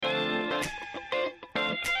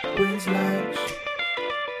When's lunch?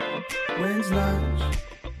 When's lunch?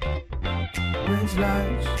 When's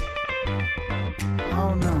lunch?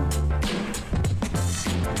 Oh no.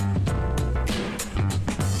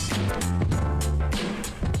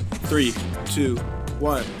 Three, two,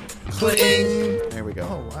 one. Cling. There we go.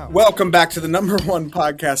 Oh wow. Welcome back to the number one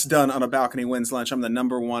podcast done on a balcony wins lunch. I'm the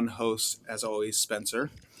number one host, as always, Spencer.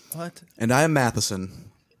 What? And I am Matthiessen,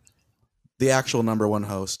 the actual number one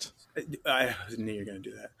host. I knew you were going to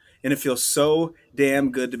do that. And it feels so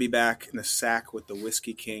damn good to be back in the sack with the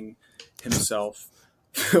Whiskey King himself.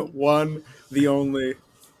 One, the only,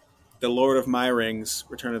 the Lord of my rings,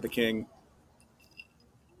 Return of the King,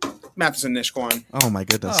 Matthiessen Nishkwan. Oh my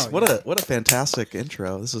goodness! Oh, what a fantastic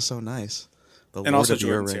intro! This is so nice. The And Lord also of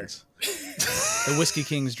your Jordan's rings. The Whiskey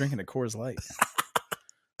King's drinking a Coors Light.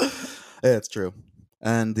 Yeah, it's true.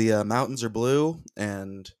 And the mountains are blue,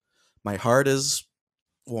 and my heart is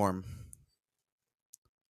warm.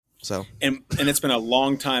 So And it's been a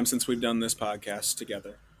long time since we've done this podcast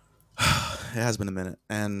together. it has been a minute,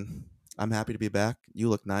 and I'm happy to be back. You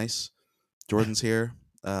look nice. Jordan's here.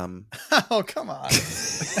 Oh, come on.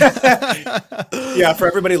 Yeah, for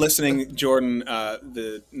everybody listening, Jordan, probably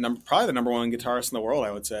the number one guitarist in the world,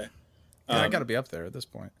 I would say. Yeah, I got to be up there at this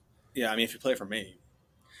point. Yeah, I mean, if you play for me,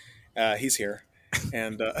 he's here,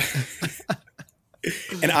 and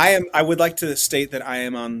and I would like to state that I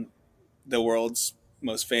am on the world's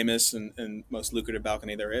most famous and most lucrative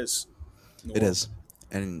balcony there is. It is,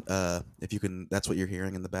 and if you can, that's what you're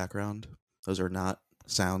hearing in the background. Those are not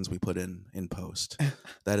sounds we put in post.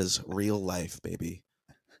 That is real life, baby.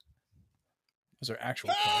 Those are actual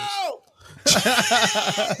cars.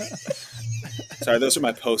 Sorry, those are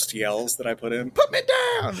my post yells that I put in. Put me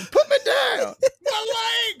down! Put me down! My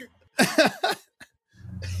leg!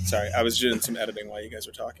 Sorry, I was doing some editing while you guys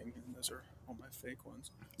were talking. And those are all my fake ones.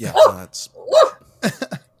 Yeah, that's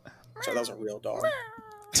Sorry, that was a real dog.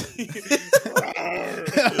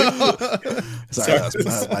 sorry. That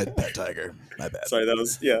was my pet tiger. My bad. Sorry, that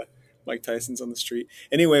was Mike Tyson's on the street.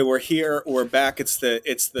 Anyway, we're here. We're back. It's the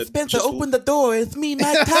Spencer, open the door. It's me,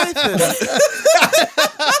 Mike Tyson.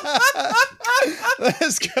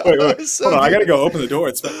 Let's go. Wait. So Hold on, I gotta go open the door.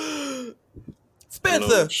 It's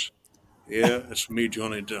Spencer, Yeah, it's me,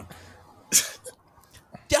 Johnny Depp.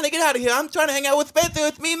 Johnny, get out of here. I'm trying to hang out with Spencer.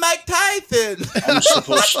 It's me, Mike Tyson. I'm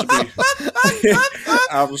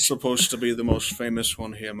supposed to be the most famous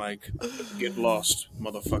one here, Mike. Get lost,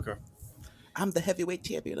 motherfucker. I'm the heavyweight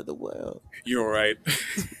champion of the world. You're right.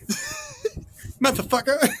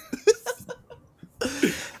 Motherfucker.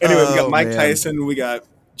 Anyway, we got Mike Tyson. We got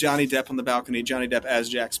Johnny Depp on the balcony. Johnny Depp as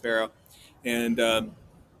Jack Sparrow. And,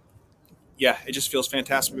 it just feels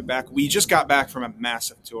fantastic to be back. We just got back from a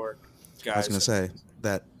massive tour, guys. I was going to say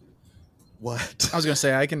that. What? I was going to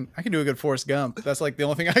say, I can do a good Forrest Gump. That's like the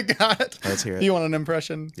only thing I got. Let's hear it. You want an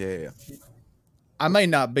impression? Yeah. I may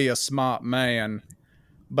not be a smart man,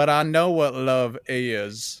 but I know what love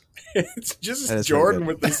is. It's just is Jordan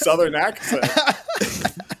very with the southern accent.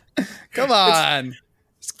 Come on.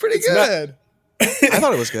 It's pretty good. I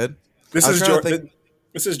thought it was good. This I was is trying to Jordan.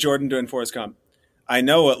 This is Jordan doing Forrest Gump. I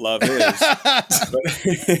know what love is.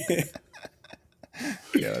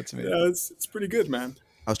 Yeah, that's me. It's pretty good, man.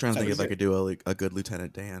 I was trying to That think was if I it. could do a good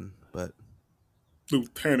Lieutenant Dan, but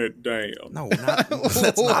Lieutenant Dan. no,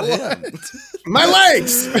 that's not him. My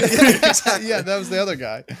legs! Exactly. Yeah, that was the other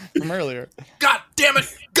guy from earlier. God damn it,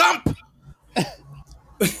 Gump!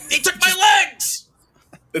 He took my legs!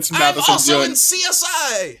 It's I'm Matthiessen also doing. in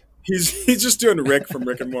CSI! He's just doing Rick from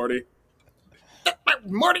Rick and Morty.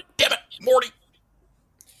 Morty, damn it, Morty!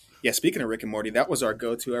 Yeah, speaking of Rick and Morty, that was our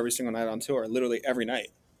go-to every single night on tour, literally every night.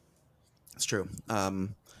 That's true.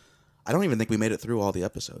 I don't even think we made it through all the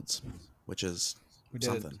episodes, which is did.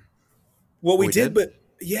 something. Well, we We did, did? but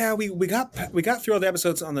yeah, we got through all the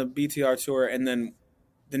episodes on the BTR tour, and then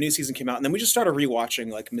the new season came out, and then we just started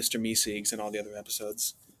rewatching like Mr. Meeseeks and all the other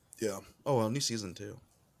episodes. Yeah. Oh, well, new season 2.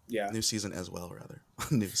 Yeah. New season as well, rather.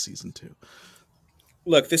 New season 2.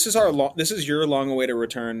 Look, this is your long-awaited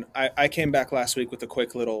return. I came back last week with a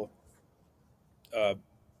quick little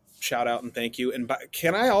shout out and thank you. And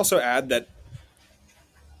can I also add that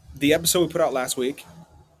the episode we put out last week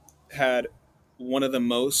had one of the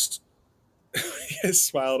most I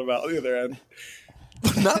smiled about the other end.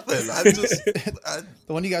 Nothing. The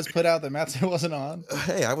one you guys put out that Matt wasn't on.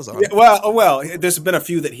 Hey, I was on. Yeah, well, there's been a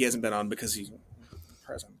few that he hasn't been on because he's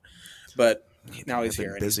present, but now he's I've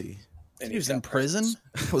been here. busy. He was in prison?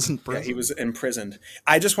 I was in prison. Yeah, he was imprisoned.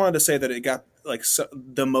 I just wanted to say that it got like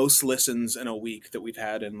the most listens in a week that we've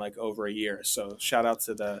had in like over a year. So shout out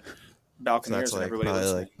to the So Balconeers that's and like everybody probably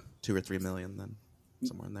listening. like 2 or 3 million then.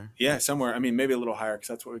 somewhere in there. Yeah, somewhere. I mean, maybe a little higher because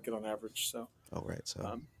that's what we get on average. So. Oh, right.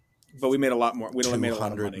 So, But we made a lot more. We only made a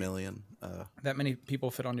lot of 200 money. million. That many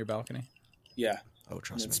people fit on your balcony? Yeah. Oh,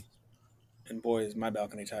 trust me. And boy, is my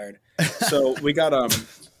balcony tired. So we got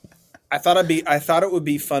I thought it would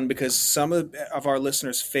be fun because some of our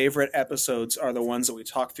listeners' favorite episodes are the ones that we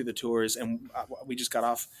talk through the tours, and we just got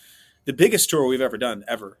off the biggest tour we've ever done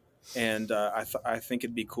ever. And I think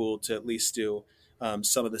it'd be cool to at least do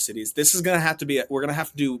some of the cities. This is gonna have to be. We're gonna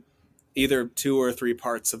have to do either 2 or 3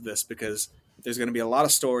 parts of this because there's gonna be a lot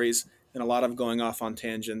of stories and a lot of going off on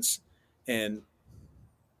tangents. And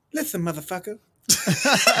listen, motherfucker.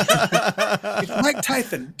 It's Mike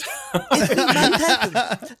Tyson. It's me, Mike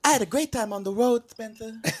Tyson. I had a great time on the road,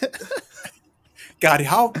 Spencer. God,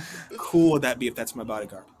 how cool would that be if that's my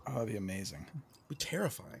bodyguard? Oh, that'd be amazing. It'd be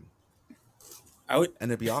terrifying. I would,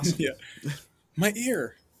 and it'd be awesome. Yeah, my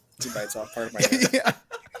ear. He bites off part of my ear.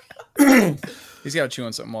 Yeah. He's got to chew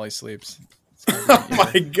on something while he sleeps. Oh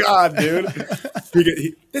my God, dude!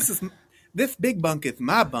 This big bunk is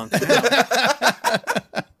my bunk now.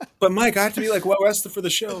 But Mike, I have to be like, well, rest for the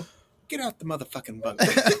show. Get out the motherfucking bunk.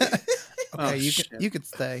 Okay, you could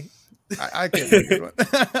stay. I could do a good one.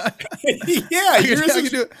 Yeah,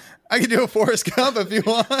 I could do a Forrest Gump if you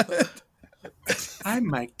want. I'm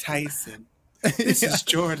Mike Tyson. This is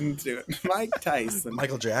Jordan doing Mike Tyson.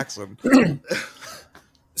 Michael Jackson.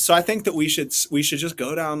 So I think that we should just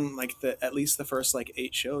go down like at least the first like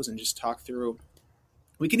 8 shows and just talk through.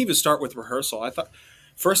 We can even start with rehearsal. I thought,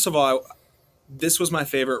 first of all, this was my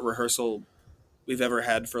favorite rehearsal we've ever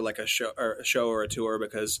had for like a show or a tour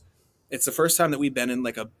because it's the first time that we've been in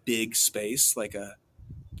like a big space, like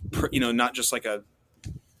not just like a.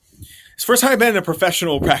 It's the first time I've been in a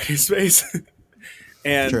professional practice space,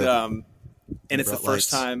 and Sure. And it's the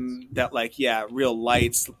first time that real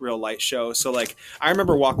light show. So like I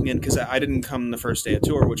remember walking in because I didn't come the first day of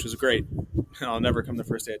tour, which was great. I'll never come the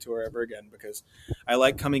first day of tour ever again because I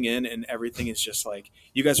like coming in and everything is just like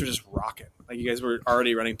you guys were just rocking. Like you guys were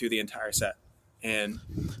already running through the entire set. And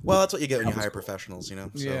well, that's what you get when you hire professionals, So,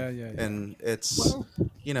 yeah. And it's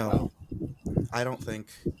I don't think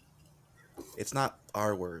it's not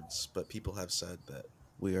our words, but people have said that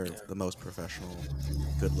we are the most professional,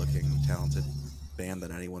 good-looking, talented band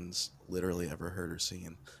that anyone's literally ever heard or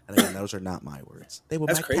seen. And again, those are not my words. They were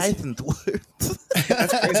Mike Tyson's words.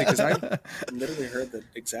 That's crazy because I literally heard the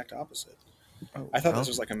exact opposite. I thought this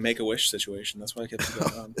was like a Make-A-Wish situation. That's why I kept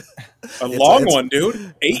going on. A long one, dude.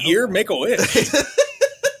 8-year Make-A-Wish.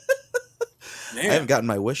 I haven't gotten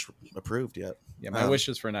my wish approved yet. Yeah, my wish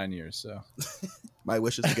is for 9 years, so. My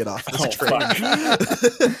wish is to get off this train.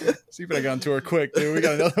 See if I get on tour quick, dude. We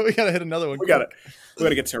got to hit another one. We got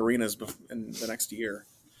to get to arenas in the next year.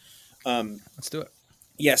 Let's do it.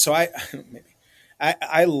 Yeah, so I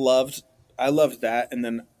loved that, and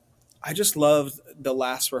then I just loved the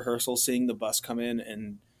last rehearsal, seeing the bus come in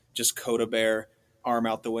and just Coda Bear, arm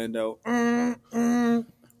out the window, and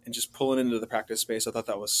just pulling into the practice space. I thought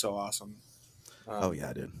that was so awesome. Oh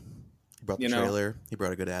yeah, dude. He brought the trailer. He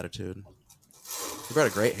brought a good attitude. He brought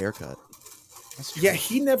a great haircut. Yeah,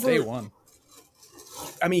 he never. Day one.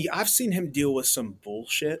 I mean, I've seen him deal with some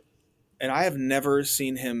bullshit, and I have never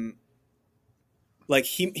seen him. Like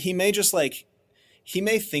he may just like. He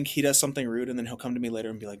may think he does something rude, and then he'll come to me later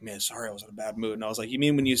and be like, "Man, sorry, I was in a bad mood." And I was like, "You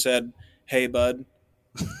mean when you said, 'Hey, bud,'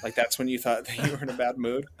 like that's when you thought that you were in a bad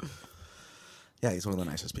mood?" Yeah, he's one of the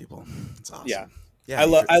nicest people. It's awesome. Yeah. Yeah,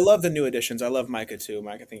 I love the new additions. I love Micah too.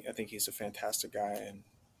 Mike, I think he's a fantastic guy,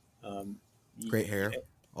 and great hair.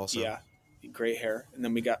 Also, yeah, great hair. And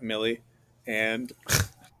then we got Millie, and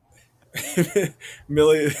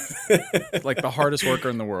Millie, like the hardest worker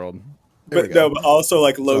in the world. but also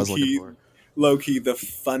like low key, the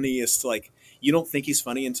funniest. Like you don't think he's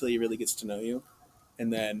funny until he really gets to know you,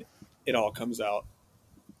 and then it all comes out.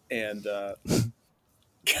 And God,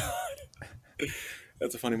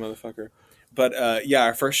 that's a funny motherfucker. But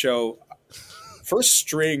our first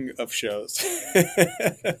string of shows.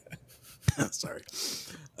 Sorry.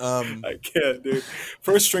 I can't, dude.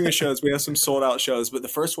 First string of shows. We have some sold out shows, but the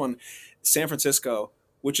first one, San Francisco,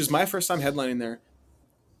 which is my first time headlining there.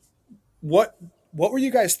 What were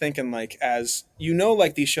you guys thinking? Like, as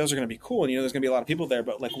like these shows are going to be cool, and there's going to be a lot of people there.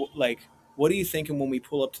 But like, what are you thinking when we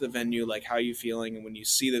pull up to the venue? Like, how are you feeling, and when you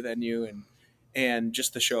see the venue, and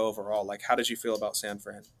just the show overall? Like, how did you feel about San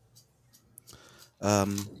Fran?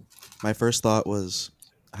 My first thought was,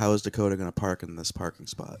 how is Dakota going to park in this parking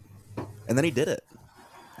spot? And then he did it.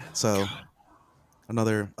 So,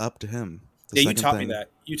 another up to him. You taught me that.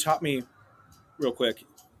 You taught me, real quick,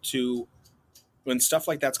 to, when stuff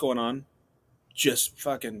like that's going on, just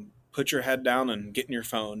fucking put your head down and get in your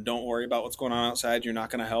phone. Don't worry about what's going on outside. You're not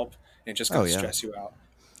going to help. And it's just going to stress you out.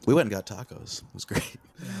 We went and got tacos. It was great.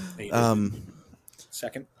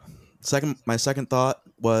 Second, my second thought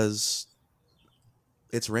was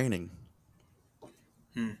it's raining.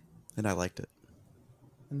 And I liked it.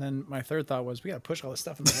 And then my third thought was we got to push all this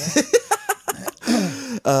stuff in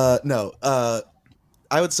the wall. No.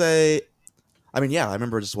 I would say, I mean, yeah, I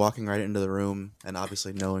remember just walking right into the room and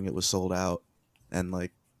obviously knowing it was sold out and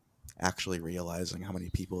like actually realizing how many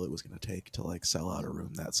people it was going to take to like sell out a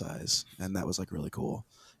room that size. And that was like really cool.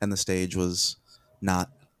 And the stage was not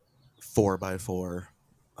 4x4,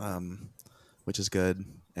 which is good.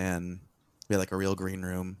 And we had like a real green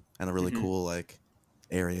room and a really cool like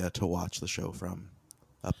area to watch the show from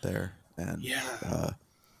up there. And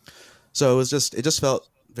so it just felt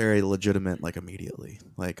very legitimate, like immediately,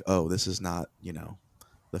 like, oh, this is not, you know,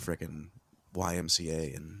 the frickin'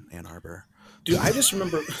 YMCA in Ann Arbor. Dude, I just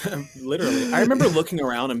remember literally. I remember looking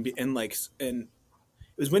around and it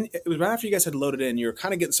was right after you guys had loaded in. You were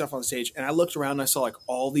kind of getting stuff on stage, and I looked around and I saw like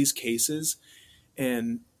all these cases,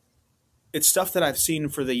 and it's stuff that I've seen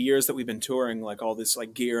for the years that we've been touring, like all this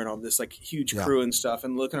like gear and all this like huge crew and stuff.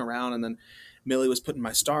 And looking around, and then Millie was putting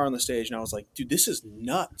my star on the stage, and I was like, dude, this is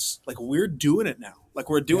nuts. Like, we're doing it now. Like,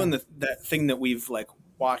 we're doing that thing that we've like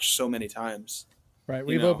watched so many times. Right.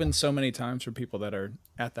 We've opened so many times for people that are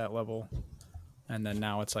at that level. And then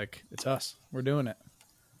now it's like, it's us. We're doing it.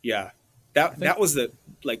 Yeah. That was the,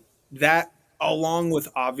 like, that along with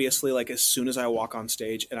obviously, like, as soon as I walk on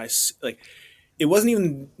stage and I, like, it wasn't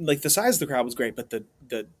even, like, the size of the crowd was great, but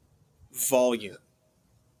the volume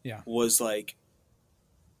was, like,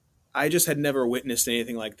 I just had never witnessed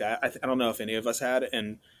anything like that. I don't know if any of us had,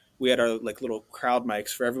 and we had our, like, little crowd mics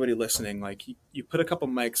for everybody listening. Like, you put a couple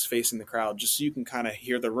mics facing the crowd just so you can kind of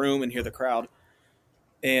hear the room and hear the crowd.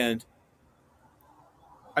 And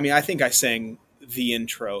I mean, I think I sang the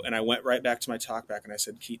intro, and I went right back to my talkback, and I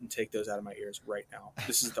said, Keaton, take those out of my ears right now.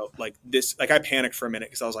 This is I panicked for a minute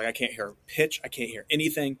because I was like, I can't hear pitch. I can't hear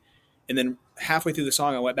anything. And then halfway through the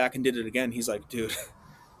song, I went back and did it again. He's like, dude,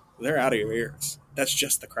 they're out of your ears. That's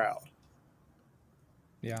just the crowd.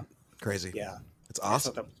 Yeah. Crazy. Yeah. It's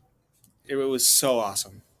awesome. It was so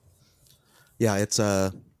awesome. Yeah. It's,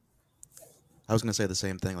 I was going to say the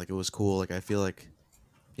same thing. Like, it was cool. Like, I feel like,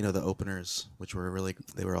 you know, the openers, which were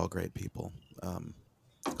they were all great people.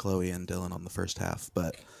 Chloe and Dylan on the first half,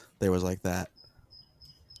 but there was like that.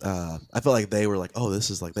 I felt like they were like, oh, this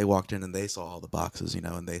is like, they walked in and they saw all the boxes, you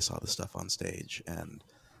know, and they saw the stuff on stage. And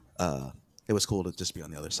it was cool to just be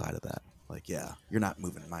on the other side of that. Like, yeah, you're not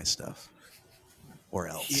moving my stuff or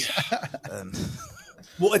else. Yeah.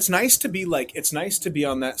 Well, it's nice to be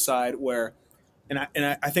on that side where, and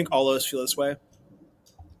I think all of us feel this way.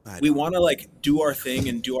 We want to like do our thing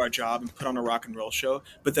and do our job and put on a rock and roll show,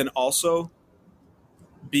 but then also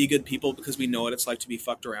be good people because we know what it's like to be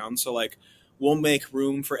fucked around. So like, we'll make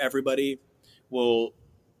room for everybody. We'll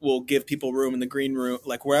give people room in the green room,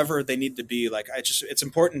 like wherever they need to be. Like, it's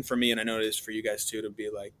important for me, and I know it is for you guys too, to be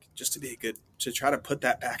like, just to be good, to try to put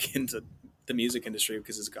that back into the music industry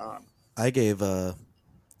because it's gone. I gave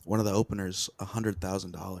one of the openers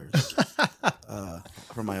 $100,000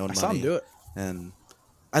 from my own money. I saw him do it, and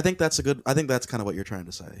I think that's kind of what you're trying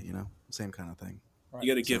to say, you know, same kind of thing. Right.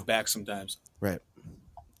 You got to give back sometimes, right?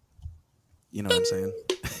 You know what I'm saying?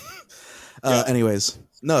 Anyways,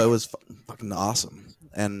 no, it was fucking awesome,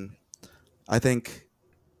 and I think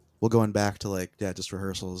going back to like just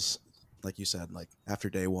rehearsals, like you said, like after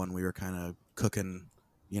day one, we were kind of cooking,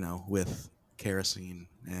 you know, with kerosene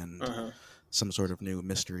and some sort of new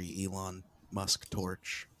mystery Elon Musk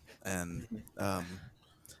torch, and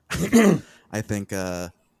I think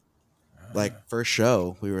like first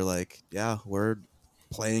show we were like, yeah, we're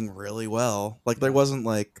playing really well. Like there wasn't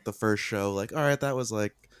like the first show like, all right, that was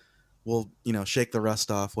like, we'll, you know, shake the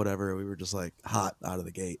rust off, whatever. We were just like hot out of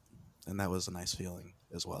the gate, and that was a nice feeling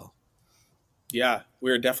as well. Yeah,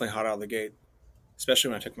 we were definitely hot out of the gate,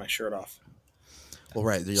 especially when I took my shirt off. Well,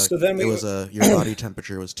 right. Like, so then your body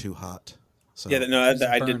temperature was too hot. So yeah, no, I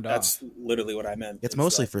did. That's literally what I meant. It's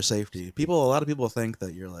mostly for safety. A lot of people think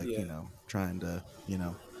that you're like, you know, trying to, you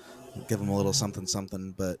know, give them a little something,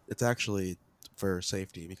 but it's actually for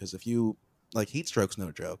safety, because if you like, heat stroke's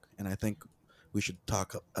no joke, and I think we should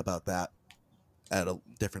talk about that at a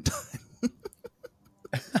different time.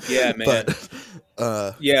 Yeah, man.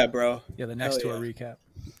 But, yeah, bro. Yeah, the next tour recap.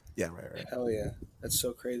 Yeah, right. Hell yeah. That's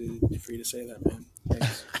so crazy for you to say that, man.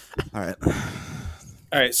 Thanks. All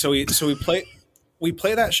right. So we play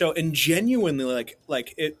that show, and genuinely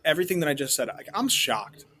like it, everything that I just said, like, I'm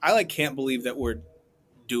shocked. I like can't believe that we're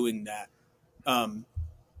doing that.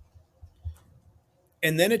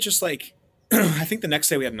 And then it just like, I think the next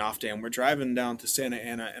day we had an off day and we're driving down to Santa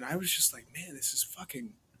Ana, and I was just like, man, this is fucking,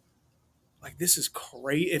 like, this is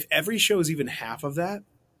crazy. If every show is even half of that,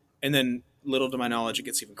 and then little to my knowledge, it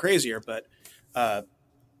gets even crazier. But the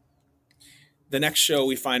next show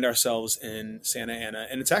we find ourselves in Santa Ana,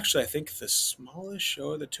 and it's actually, I think, the smallest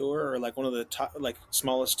show of the tour, or like one of the top, like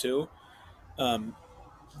smallest two.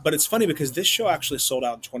 But it's funny because this show actually sold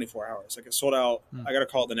out in 24 hours. Like, it sold out. I got a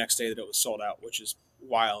call the next day that it was sold out, which is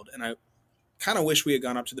wild. And I kind of wish we had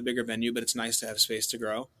gone up to the bigger venue, but it's nice to have space to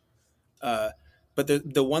grow. But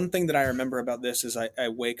the one thing that I remember about this is I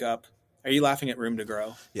wake up. Are you laughing at Room to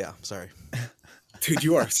Grow? Yeah, sorry. Dude,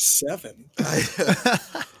 you are 7.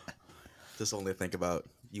 Just only think about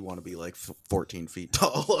you want to be like 14 feet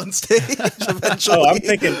tall on stage eventually. Oh, I'm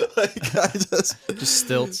thinking like, just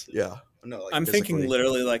stilts. Yeah. No, like I'm physically. thinking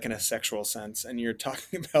literally like in a sexual sense, and you're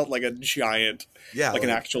talking about like a giant, like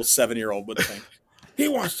an actual 7-year-old would think. He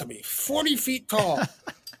wants to be 40 feet tall.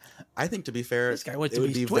 I think, to be fair, This guy wants it to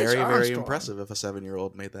would be be Twitch very, very Armstrong. impressive if a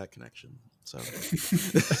 7-year-old made that connection. So,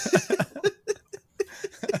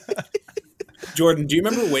 Jordan, do you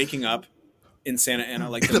remember waking up in Santa Ana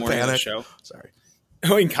like the morning of the show? Sorry.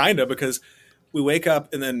 I mean, kind of, because we wake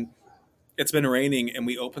up and then it's been raining, and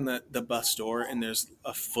we open the bus door, and there's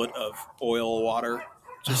a foot of oil water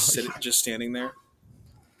just standing there.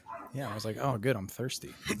 Yeah, I was like, oh, good, I'm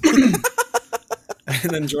thirsty. And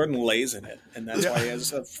then Jordan lays in it, and that's why he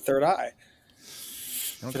has a third eye.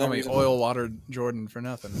 Don't call me oil water Jordan for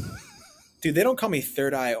nothing. Dude, they don't call me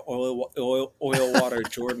third eye oil water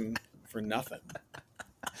Jordan for nothing.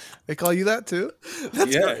 They call you that too?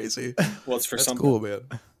 That's Yeah. crazy. Well, it's for That's something. cool, man.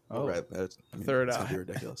 Oh, Right. third it's eye. gonna be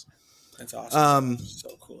ridiculous. That's awesome.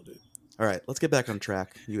 So cool, dude. All right, let's get back on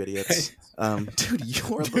track, you idiots. Dude,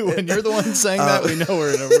 When you're the one saying that, we know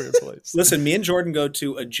we're in a weird place. Listen, me and Jordan go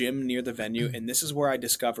to a gym near the venue, and this is where I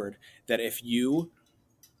discovered that if you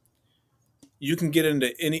can get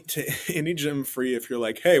into any gym free if you're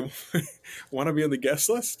like, hey, want to be on the guest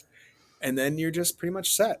list? And then you're just pretty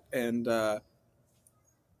much set. And I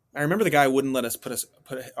remember the guy wouldn't let us put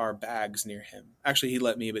our bags near him. Actually, he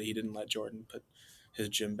let me, but he didn't let Jordan put his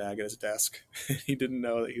gym bag at his desk. He didn't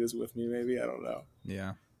know that he was with me, maybe. I don't know.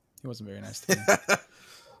 Yeah, he wasn't very nice to me.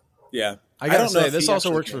 Yeah. I gotta don't know say, if this he also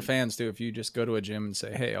actually works can. for fans too. If you just go to a gym and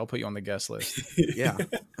say, "Hey, I'll put you on the guest list," Yeah.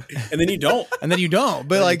 And then you don't. and then you don't,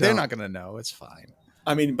 but Then like you they're don't. not gonna know. It's fine.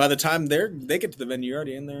 I mean, by the time they get to the venue, you're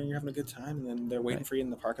already in there and you're having a good time, and then they're waiting for you in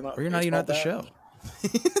the parking lot. Or you're not even at the show.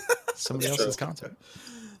 Somebody That's else's true. concert.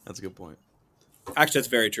 That's a good point. Actually, that's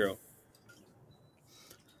very true.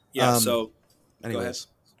 Yeah. So, Anyways,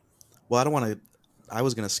 well, I don't want to. I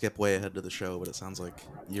was gonna skip way ahead to the show, but it sounds like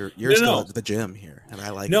you're No, still no. at the gym here, and I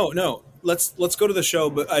like it. no. Let's go to the show.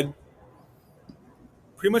 But I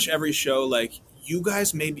pretty much every show, like you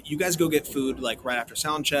guys go get food like right after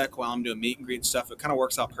sound check while I'm doing meet and greet stuff. It kind of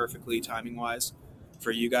works out perfectly timing wise for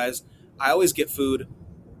you guys. I always get food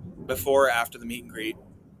before or after the meet and greet.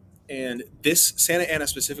 And this Santa Ana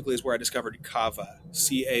specifically is where I discovered Cava,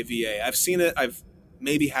 Cava. I've seen it. I've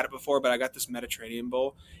maybe had it before, but I got this Mediterranean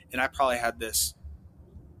bowl, and I probably had this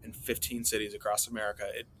in 15 cities across America.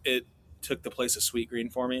 It took the place of Sweet Green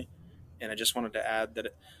for me, and I just wanted to add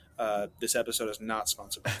that this episode is not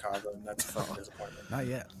sponsored by Cava, and that's a fucking disappointment. Not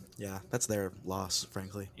yet. Yeah, that's their loss,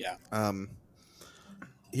 frankly. Yeah.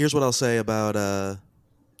 Here's what I'll say about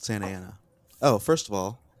Santa Ana. Oh, first of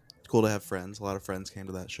all, cool to have friends. A lot of friends came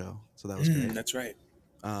to that show, so that was great. That's right.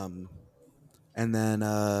 And then,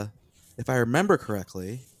 if I remember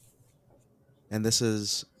correctly, and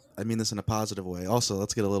I mean this in a positive way. Also,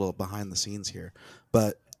 let's get a little behind the scenes here.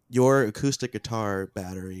 But your acoustic guitar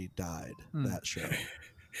battery died that show,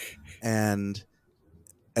 and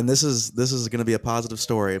this is going to be a positive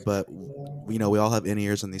story. But we all have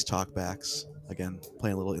in-ears in these talkbacks. Again,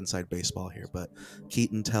 playing a little inside baseball here, but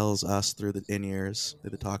Keaton tells us through the in-ears,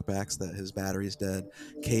 through the talkbacks, that his battery's dead.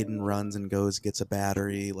 Caden runs and gets a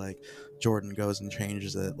battery. Like, Jordan goes and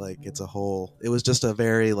changes it. Like, it was just a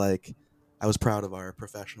very, like, I was proud of our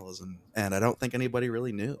professionalism, and I don't think anybody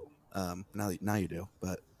really knew. Now you do,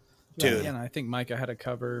 but Dude. Yeah, and I think Micah had to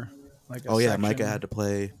cover like. Micah had to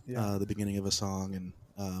play the beginning of a song,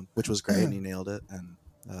 and which was great, and he nailed it, and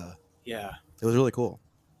Yeah. it was really cool.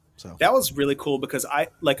 So That was really cool because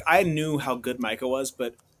I knew how good Micah was,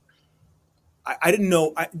 but I didn't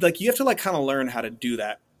know. You have to like kind of learn how to do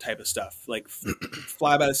that type of stuff. Like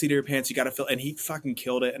fly by the seat of your pants. You got to feel, and he fucking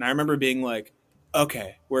killed it. And I remember being like,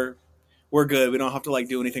 okay, we're good. We don't have to like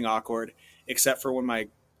do anything awkward, except for when it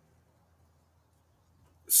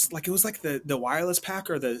was like the wireless pack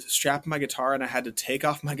or the strap of my guitar, and I had to take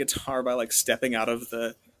off my guitar by like stepping out of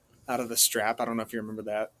the out of the strap. I don't know if you remember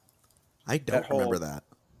that. I don't remember that.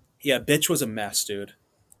 Yeah, bitch was a mess, dude.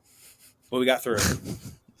 What we got through.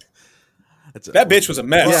 That bitch was a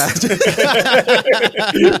mess.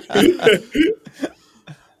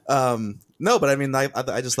 Yeah. No, but I mean,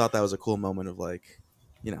 I just thought that was a cool moment of like,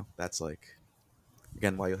 that's like,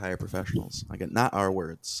 again, why you hire professionals. Again, not our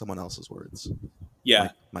words, someone else's words. Yeah.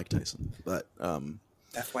 Mike Tyson. But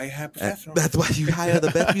that's why you hire professionals. That's why you hire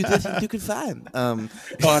the best musicians you can find. I'll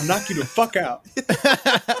knock you the fuck out.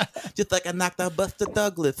 Just like I knocked out Buster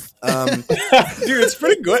Douglas. Dude, it's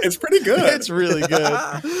pretty good. It's pretty good. It's really good.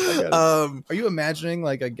 Are you imagining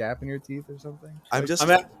like a gap in your teeth or something? I'm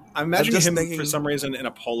imagining him thinking, for some reason, in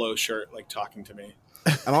a polo shirt, like talking to me.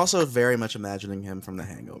 I'm also very much imagining him from The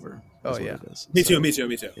Hangover. Oh yeah, me too.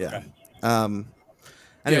 Yeah. Okay.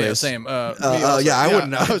 Anyways, yeah, same. I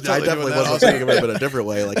wouldn't know. I definitely wasn't saying it in a different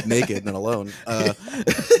way, like naked and alone.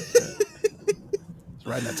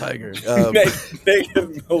 Riding a tiger. Naked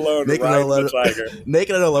and alone, riding the tiger.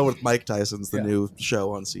 Naked and Alone with Mike Tyson's the new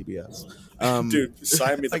show on CBS. Dude,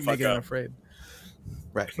 sign me the like fuck Naked up. and Afraid.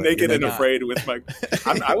 Right. Naked and Afraid with Mike.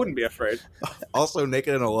 I wouldn't be afraid. Also,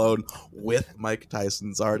 Naked and Alone with Mike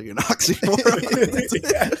Tyson's already an oxymoron.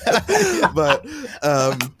 But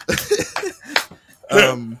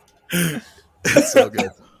it's so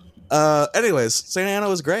good. Anyways, St. Anna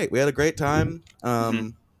was great. We had a great time.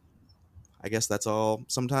 I guess that's all.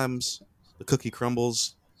 Sometimes the cookie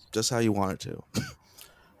crumbles just how you want it to.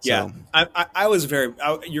 Yeah, I was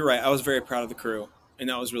you're right. I was very proud of the crew, and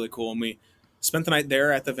that was really cool. And we spent the night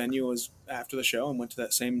there at the venue was after the show and went to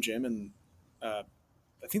that same gym. And I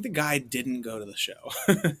think the guy didn't go to the show.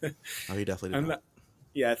 Oh, he definitely did not.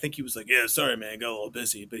 Yeah, I think he was like, yeah, sorry, man, got a little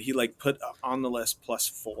busy. But he like put on the list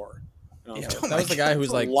 +4. Yeah, that was the guy who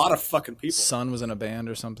was like a lot of fucking people. Son was in a band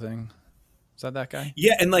or something. Is that guy?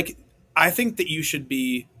 Yeah, and like I think that you should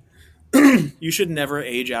be, you should never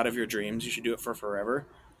age out of your dreams. You should do it for forever.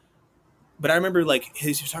 But I remember like he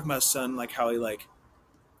was talking about his son, like how he like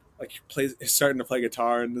plays, starting to play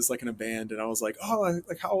guitar and is like in a band. And I was like, oh,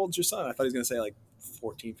 like how old's your son? I thought he was gonna say like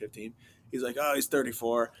 14, 15. He's like, oh, he's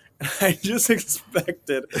 34. And I just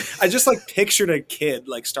like pictured a kid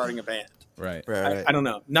like starting a band. Right. I don't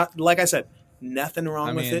know. Not like I said, nothing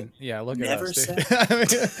wrong with it. Yeah, look Never at us. said.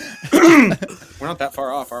 We're not that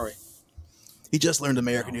far off, are we? He just learned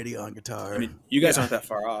American Idiot on guitar. I mean, you guys aren't that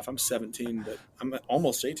far off. I'm 17, but I'm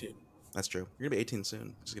almost 18. That's true. You're gonna be 18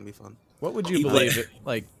 soon, which is gonna be fun. What would you believe it,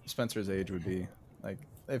 like Spencer's age would be? Like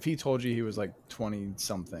if he told you he was like 20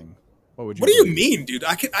 something, what would you? What do you mean, dude?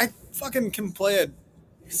 I fucking can play a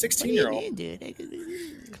 16-year-old.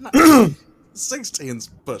 Come on. 16's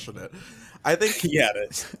pushing it. I think. Yeah, it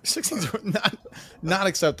is. 16's not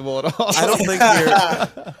acceptable at all. I don't think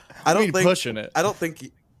you're. I don't think pushing it. I don't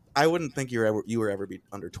think. I wouldn't think you were ever be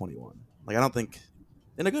under 21. Like I don't think,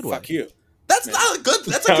 in a good way. Fuck you. That's not a good.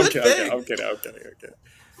 That's a good thing. I'm kidding.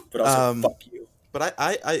 But also, fuck you. But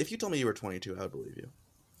I, if you told me you were 22, I would believe you.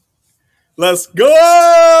 Let's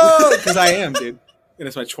go! Because I am, dude. And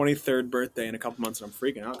it's my 23rd birthday in a couple months, and I'm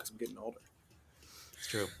freaking out because I'm getting older. It's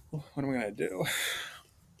true. What am I gonna do?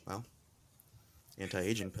 Well,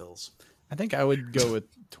 anti-aging pills. I think I would go with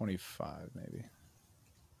 25, maybe.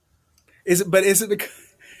 Is it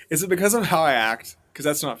because of how I act? Because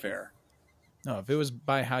that's not fair. No, if it was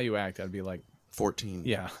by how you act, I'd be like 14.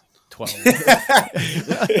 Yeah, 12.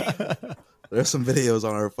 There's some videos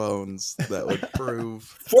on our phones that would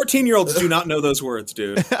prove 14-year-olds do not know those words,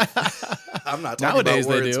 dude. I'm not talking Nowadays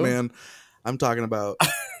about words, they do. man. I'm talking about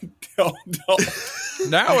don't.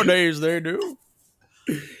 Nowadays they do.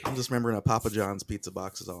 I'm just remembering a Papa John's pizza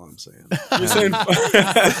box is all I'm saying. You're saying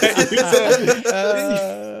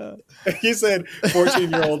you said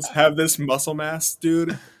 14-year-olds have this muscle mass,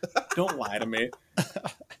 dude. Don't lie to me.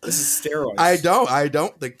 This is steroids. I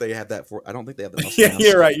don't think they have that I don't think they have the muscle Yeah, mass.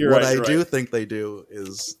 you're right. What I do think they do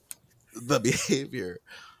is the behavior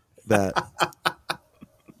that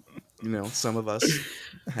some of us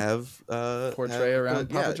have portray around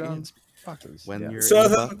Papa John's. When you're so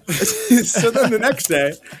then the next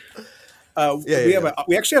day,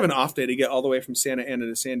 we actually have an off day to get all the way from Santa Ana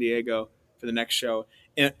to San Diego for the next show.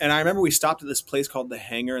 And I remember we stopped at this place called The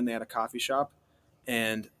Hangar, and they had a coffee shop.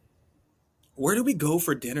 And where did we go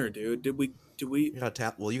for dinner, dude? Did we? You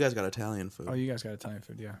guys got Italian food. Oh, you guys got Italian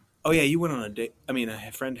food, yeah. Oh yeah, you went on a date. I mean,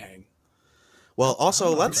 a friend hang. Well,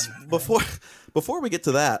 also before we get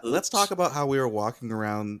to that, let's talk about how we were walking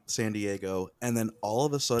around San Diego, and then all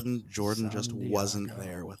of a sudden Jordan just wasn't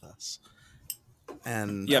there with us.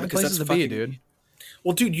 And yeah, because that's to be, dude.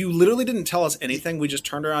 Well, dude, you literally didn't tell us anything. We just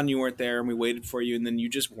turned around, you weren't there, and we waited for you, and then you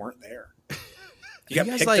just weren't there. You got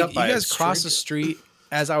picked up by you guys crossed the street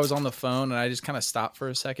as I was on the phone, and I just kind of stopped for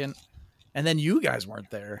a second, and then you guys weren't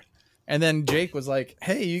there, and then Jake was like,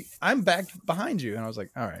 "Hey, I'm back behind you," and I was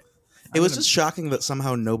like, "All right." It was just shocking that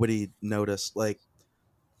somehow nobody noticed. Like,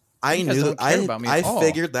 I You guys knew don't that care about me at all.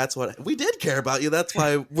 figured that's what we did care about you. That's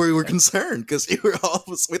why we were concerned, because you were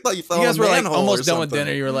always. We thought you fell. You guys in a were like manhole almost or done with something.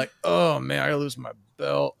 dinner. You were like, "Oh man, I gotta lose my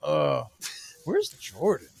belt. Oh, where's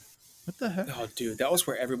Jordan? What the heck?" Oh, dude, that was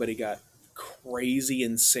where everybody got crazy,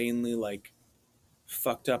 insanely like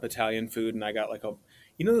fucked up Italian food, and I got like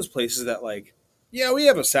those places that like, yeah, we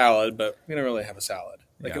have a salad, but we don't really have a salad.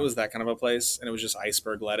 Like, Yeah. it was that kind of a place, and it was just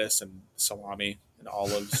iceberg lettuce and salami and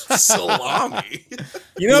olives. Salami.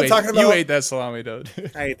 You know what I'm talking about? You ate that salami, dude.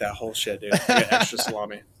 I ate that whole shit, dude. I got extra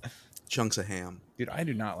salami. Chunks of ham. Dude, I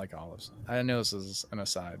do not like olives. I know this is an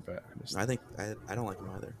aside, but I think I don't like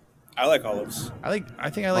them either. I like olives. I think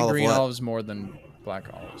I like Olive green what? olives more than black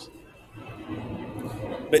olives.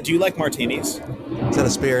 But do you like martinis? Is that a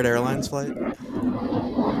Spirit Airlines flight?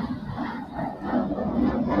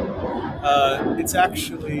 It's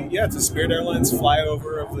actually, it's a Spirit Airlines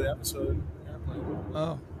flyover of the episode.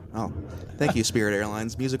 Oh, Oh, thank you, Spirit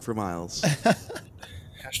Airlines. Music for miles.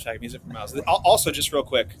 Hashtag music for miles. Also, just real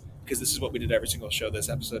quick, because this is what we did every single show, this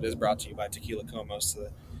episode is brought to you by Tequila Comos,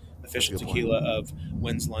 the official That's a good tequila of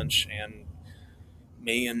When's Lunch and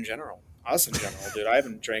me in general. Us in general, dude. I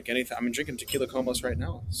haven't drank anything. I'm drinking Tequila Comos right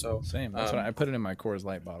now. So same. That's what I put it in my Coors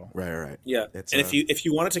Light bottle. Right. yeah. It's, And if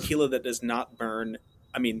you want a tequila that does not burn,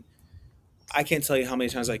 I mean, I can't tell you how many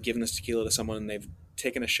times I've given this tequila to someone and they've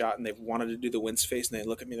taken a shot and they've wanted to do the Wins face and they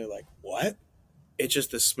look at me, they're like, "What?" It's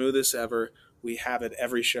just the smoothest ever. We have it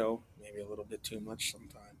every show, maybe a little bit too much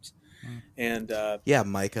sometimes. And yeah,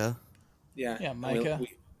 Micah. Yeah, Micah.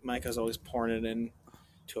 Micah's always pouring it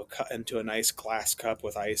into a nice glass cup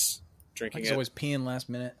with ice, drinking He's it. always peeing last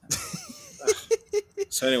minute.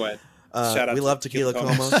 So anyway, shout out We to love Tequila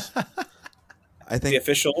Comos. I the think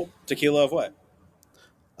official tequila of what?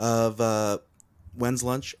 of When's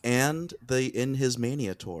Lunch and the In His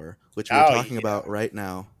Mania tour, which we're Oh, talking yeah. about right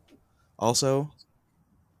now. Also,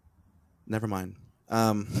 never mind.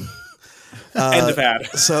 End of ad.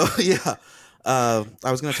 So yeah, I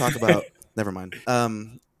was going to talk about. Never mind.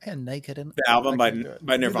 And naked and The album by I can do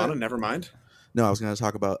it. Nirvana. Never mind. No, I was going to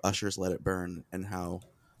talk about Usher's "Let It Burn" and how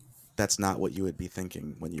that's not what you would be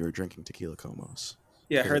thinking when you were drinking Tequila Comos.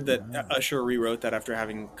 Yeah, I heard that Usher rewrote that after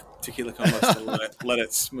having Tequila Comos to let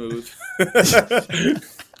it smooth.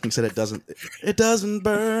 He said it doesn't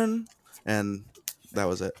burn, and that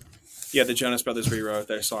was it. Yeah, the Jonas Brothers rewrote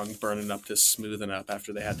their song "Burning Up" to smoothen up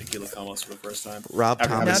after they had Tequila Comos for the first time. Rob After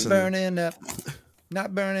having- Thomas. Not burning up.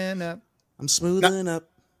 Not burning up. I'm smoothing up.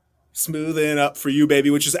 Smoothing up for you, baby,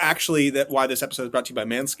 which is actually why this episode is brought to you by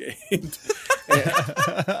Manscaped.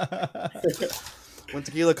 When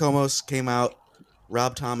Tequila Comos came out,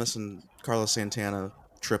 Rob Thomas and Carlos Santana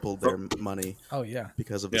tripled their money Oh yeah.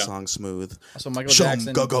 because of the Yeah. song "Smooth." Also Michael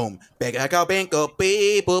Jackson. Tequila Comos.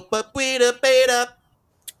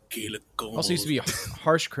 Tequila Comos. Also used to be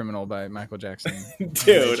Harsh Criminal by Michael Jackson. Dude.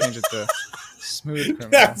 They changed it to Smooth Criminal.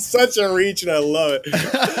 That's such a reach, and I love it.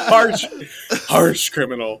 Harsh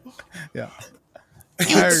criminal. Yeah.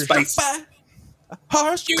 Harsh.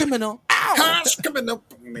 Harsh criminal. Harsh criminal.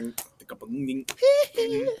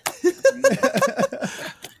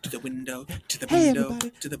 To the window. To the Hey window.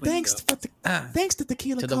 everybody! To the window. Thanks to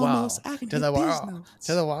Tequila To the wall. Comos, I can To hit the these wall. notes.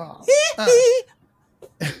 To the wall.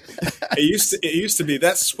 It used to be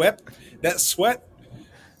that sweat.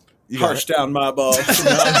 You got Harsh it? down my balls.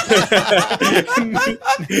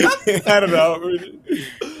 I don't know.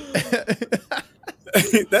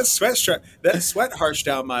 That sweat harsh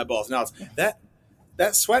down my balls. Now it's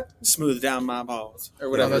that sweat smooth down my balls or Oh,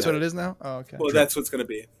 whatever. that's what it is now? Oh, okay. Well, that's what's going to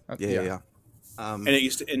be. Yeah. And it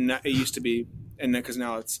used to be, and because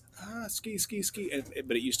now it's ski,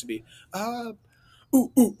 but it used to be ooh ooh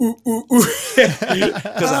ooh ooh ooh.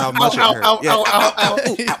 Because of how much it hurt.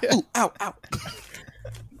 Ow.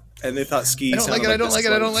 And they thought ski. I don't like it. I don't like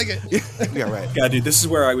it. I don't like it. Yeah, right. Yeah, dude, this is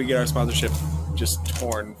where we get our sponsorship just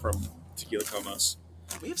torn from Tequila Comos.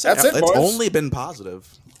 That's it, It's boys. only been positive.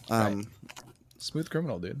 Right. Smooth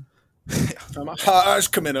Criminal, dude. I'm a harsh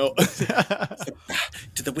criminal.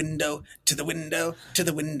 To the window, to the window, to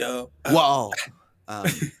the window. Wall.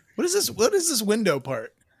 What is this? What is this window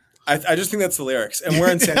part? I just think that's the lyrics. And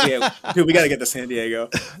we're in San Diego. Dude, we got to get to San Diego.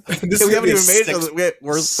 This We is haven't even made six.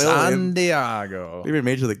 we're still San in. Diego. We haven't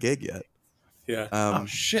made it to the gig yet. Yeah. Oh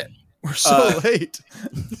shit. We're so late.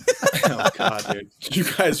 Oh god, dude. You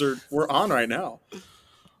guys we're on right now.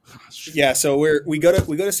 Yeah, so we go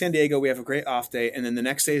to San Diego, we have a great off day, and then the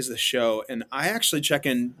next day is the show, and I actually check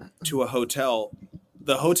in to a hotel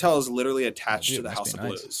the hotel is literally attached Dude, to the must House be of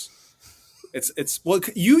nice. Blues. It's well,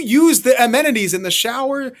 you use the amenities in the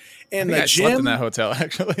shower and the I gym. slept in that hotel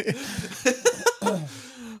actually.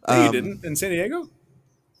 No, you didn't in San Diego.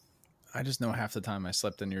 I just know half the time I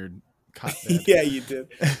slept in your cot bed. Yeah, you did.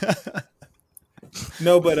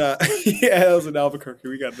 No, but yeah, that was in Albuquerque.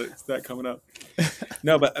 We got that coming up.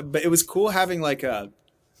 No, but it was cool having like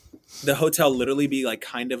the hotel literally be like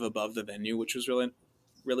kind of above the venue, which was really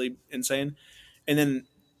really insane. And then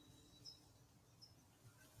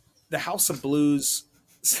the House of Blues,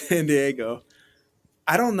 San Diego.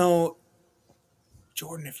 I don't know,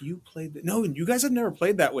 Jordan, if you played no, you guys have never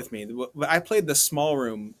played that with me. I played the small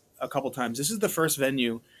room a couple times. This is the first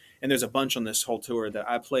venue, and there's a bunch on this whole tour that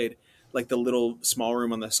I played, like the little small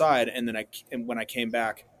room on the side, and then when I came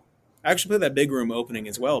back, I actually played that big room opening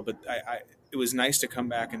as well. But it was nice to come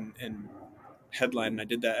back and headline, and I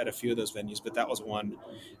did that at a few of those venues. But that was one.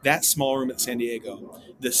 That small room at San Diego,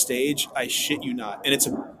 the stage, I shit you not, and it's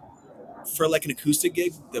for like an acoustic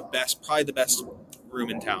gig, probably the best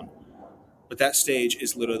room in town. But that stage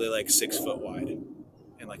is literally like 6 foot wide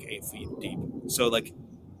and like 8 feet deep. So like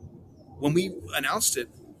when we announced it,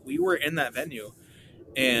 we were in that venue,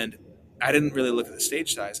 and I didn't really look at the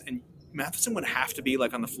stage size. And Matthiessen would have to be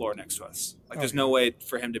like on the floor next to us. Like there's no way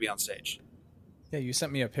for him to be on stage. Yeah, you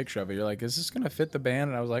sent me a picture of it. You're like, is this going to fit the band?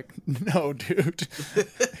 And I was like, no, dude.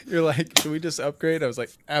 You're like, should we just upgrade? I was like,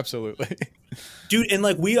 absolutely. Dude, and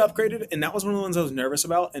like we upgraded, and that was one of the ones I was nervous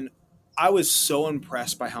about. And I was so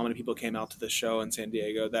impressed by how many people came out to the show in San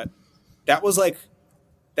Diego that was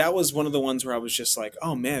one of the ones where I was just like,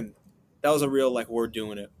 oh man, that was a real like we're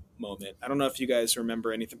doing it moment. I don't know if you guys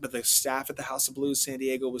remember anything, but the staff at the House of Blues San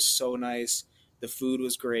Diego was so nice. The food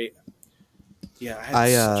was great.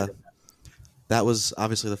 Yeah, that was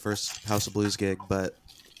obviously the first House of Blues gig,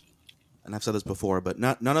 and I've said this before, but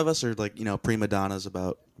none of us are like, prima donnas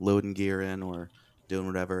about loading gear in or doing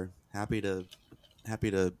whatever. Happy to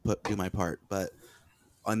do my part, but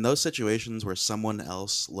on those situations where someone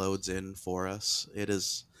else loads in for us, it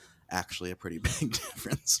is actually a pretty big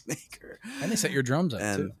difference maker. And they set your drums up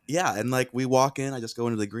too. Yeah, and like we walk in, I just go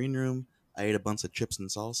into the green room. I ate a bunch of chips and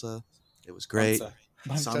salsa. It was great.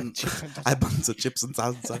 I bunch of chips and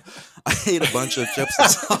salsa. I ate a bunch of chips and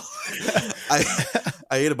salsa.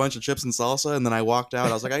 I ate a bunch of chips and salsa, and then I walked out.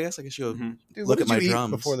 I was like, I guess I should look at my drums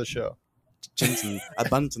before the show. A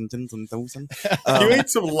bunch and you ate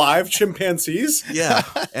some live chimpanzees? Yeah,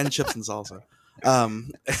 and chips and salsa.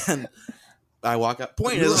 And I walk out.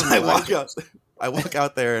 Point is, I walk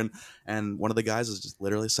out there, and one of the guys is just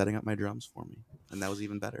literally setting up my drums for me, and that was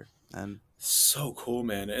even better. And so cool,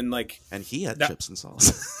 man. And he had chips and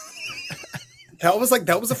salsa. that was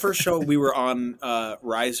the first show we were on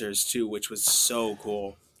Risers too, which was so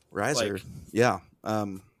cool. Riser, yeah.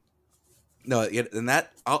 No, and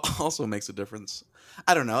that also makes a difference.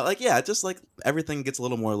 I don't know, just like everything gets a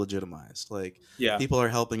little more legitimized. People are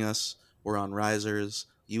helping us. We're on Risers.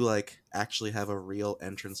 You actually have a real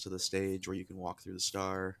entrance to the stage where you can walk through the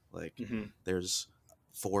star. There's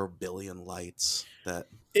 4 billion lights that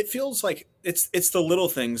it feels like it's the little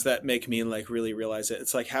things that make me really realize it.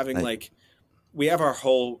 It's like having we have a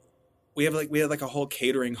whole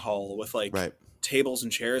catering hall with tables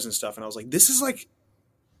and chairs and stuff, and I was like, this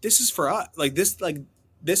is for us.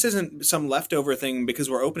 This isn't some leftover thing because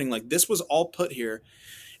we're opening. This was all put here,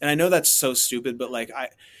 and I know that's so stupid, but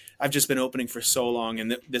I've just been opening for so long,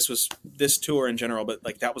 and this tour in general, but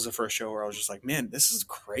that was the first show where I was just like, man, this is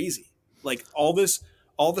crazy. All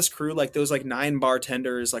this crew, those 9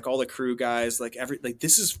 bartenders, all the crew guys,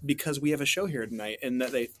 this is because we have a show here tonight, and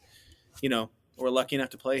that they, we're lucky enough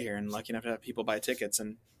to play here and lucky enough to have people buy tickets.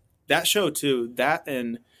 And that show too, that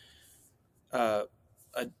and I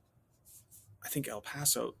think El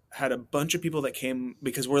Paso had a bunch of people that came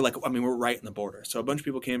because we're right in the border. So a bunch of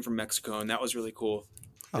people came from Mexico, and that was really cool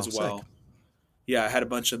as well. Sick. Yeah, I had a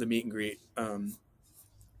bunch of the meet and greet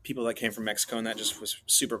people that came from Mexico, and that just was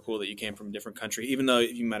super cool that you came from a different country. Even though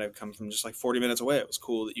you might have come from just 40 minutes away, it was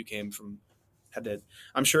cool that you came from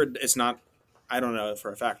I'm sure it's not, I don't know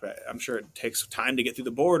for a fact, but I'm sure it takes time to get through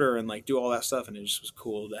the border and do all that stuff, and it just was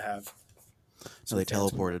cool to have. So they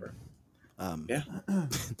teleported. Yeah.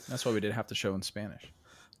 That's why we did have to show in Spanish.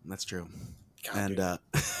 That's true. God,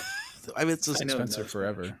 and it's just expensive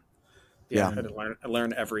forever. Yeah. I had to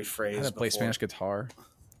learn every phrase. I had to play Spanish guitar.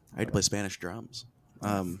 I had to play Spanish drums.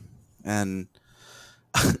 And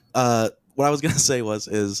what I was gonna say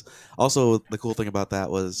is also the cool thing about that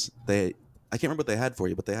was I can't remember what they had for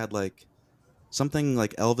you, but they had something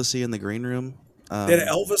Elvis-y in the green room. They had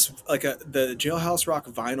Elvis, the Jailhouse Rock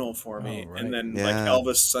vinyl for me, right. And then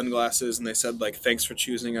Elvis sunglasses, and they said thanks for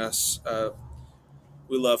choosing us.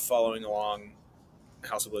 we love following along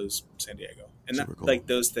House of Blues San Diego, and Super cool. like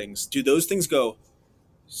those things. Dude, those things go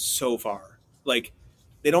so far. Like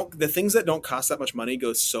the things that don't cost that much money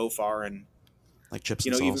go so far, and Like chips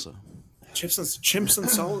you and know, even salsa. chimps and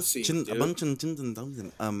salsa. A bunch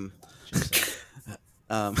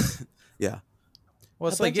of yeah.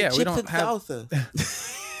 Well, it's like, yeah, we don't have.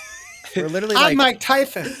 salsa. We're literally I'm like, Mike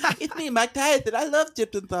Tyson. It's me, Mike Tyson. I love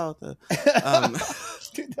chips and salsa.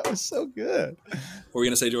 dude, that was so good. What were you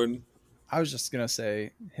gonna say, Jordan? I was just gonna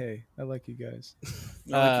say, hey, I like you guys.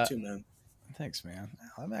 I like you too, man. Thanks, man.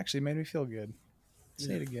 That actually made me feel good.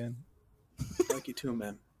 Say it again. I like you too,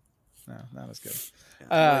 man. No, not as good.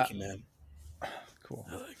 I like you, man. Cool.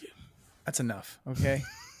 I like you. That's enough. Okay.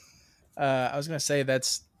 I was gonna say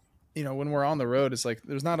that's, when we're on the road, it's like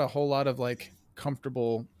there's not a whole lot of like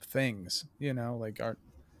comfortable things. Like our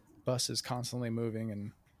bus is constantly moving,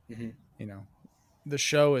 and the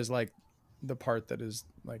show is like the part that is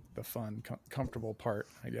like the fun, comfortable part,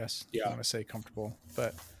 I guess. Yeah. I want to say comfortable,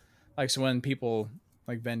 but like, so when people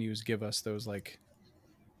like venues give us those like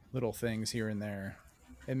little things here and there,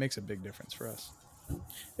 it makes a big difference for us.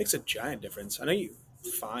 Makes a giant difference. I know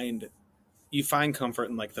you find comfort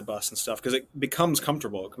in like the bus and stuff because it becomes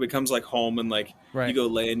comfortable. It becomes like home, and like you go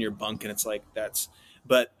lay in your bunk, and it's like that's.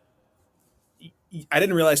 But I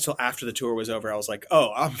didn't realize till after the tour was over. I was like,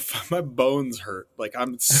 oh, my bones hurt. Like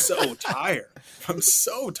I'm so tired. I'm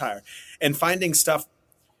so tired. And finding stuff,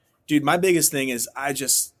 dude. My biggest thing is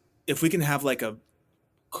if we can have like a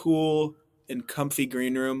cool and comfy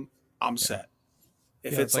green room, I'm set.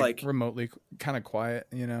 If it's like remotely kind of quiet,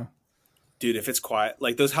 dude, if it's quiet,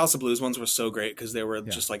 like those House of Blues ones were so great because they were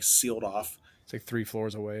just like sealed off. It's like 3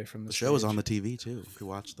 floors away from The show was on the TV too. If you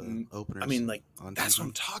watch the openers, I mean, like on that's TV. what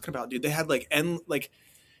I'm talking about, dude. They had like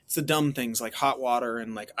it's the dumb things like hot water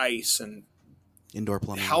and like ice and Indoor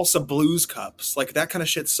plumbing. House of Blues cups, like that kind of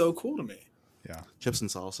shit's so cool to me. Yeah, chips and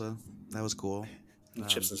salsa, that was cool. And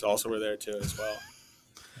chips and salsa were there too as well.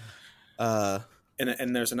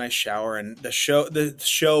 And there's a nice shower, and the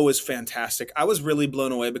show was fantastic. I was really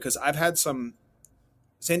blown away because I've had San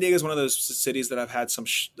Diego is one of those cities that I've had some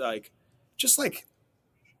just like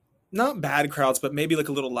not bad crowds, but maybe like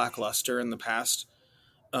a little lackluster in the past.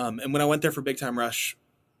 And when I went there for Big Time Rush,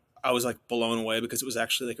 I was like blown away because it was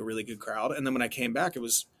actually like a really good crowd. And then when I came back,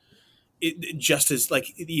 it just as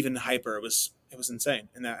like even hyper. It was insane.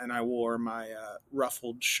 And I wore my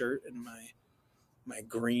ruffled shirt and my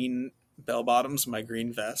green bell bottoms, my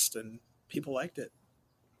green vest, and people liked it.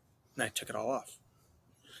 And I took it all off.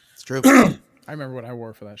 It's true. I remember what I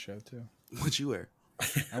wore for that show too. What'd you wear?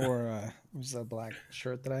 I wore it was a black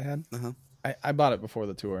shirt that I had. Uh-huh. I bought it before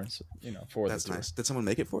the tour, so, for That's the tour. nice. Did someone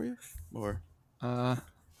make it for you, or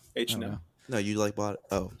H&M. no? You like bought it?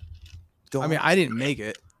 Oh, go. I mean, I didn't make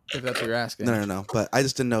it. If that's what you're asking. No. But I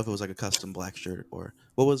just didn't know if it was like a custom black shirt or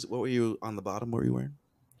what were you on the bottom? What were you wearing?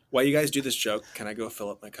 While you guys do this joke, can I go fill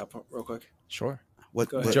up my cup real quick? Sure. What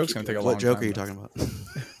The joke's gonna take a long time. What joke are you talking about?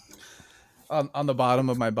 On the bottom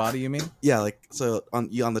of my body, you mean? Yeah, like so on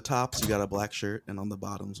the tops you got a black shirt, and on the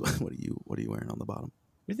bottoms, what are you wearing on the bottom?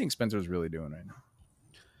 What do you think Spencer's really doing right now?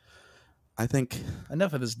 I think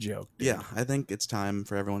Enough of this joke. Dude. Yeah, I think it's time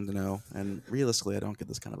for everyone to know. And realistically, I don't get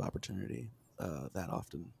this kind of opportunity that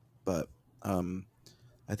often. But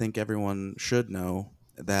I think everyone should know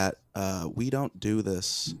that we don't do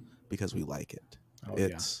this because we like it. Oh,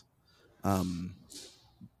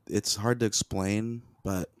 It's hard to explain,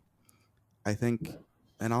 but I think,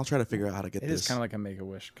 and I'll try to figure out how to get It this. is kind of like a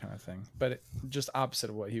Make-A-Wish kind of thing, but just opposite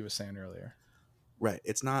of what he was saying earlier. Right.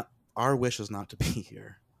 It's not, our wish is not to be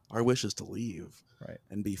here. Our wish is to leave, right,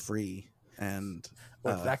 and be free. And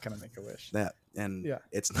that kind of Make-A-Wish.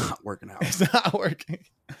 It's not working out. It's not working.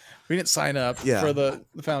 We didn't sign up for the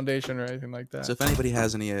foundation or anything like that. So if anybody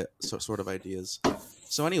has any sort of ideas.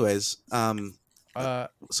 So anyways, we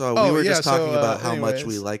were just talking about how much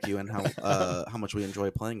we like you and how much we enjoy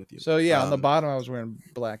playing with you. So on the bottom I was wearing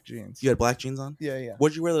black jeans. You had black jeans on? Yeah.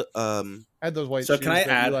 What'd you wear? I had those white. So jeans can I that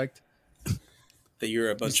add you liked? That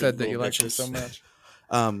you're a bunch you said of that you liked bitches. them so much.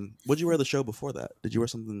 What'd you wear the show before that? Did you wear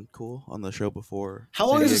something cool on the show before? How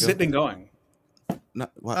long has this been going?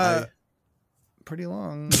 Pretty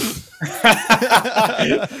long. Pretty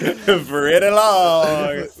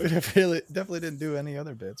long. We definitely didn't do any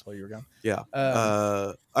other bits while you were gone. Yeah.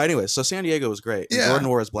 Anyway, so San Diego was great. Yeah. Jordan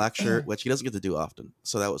wore his black shirt, which he doesn't get to do often,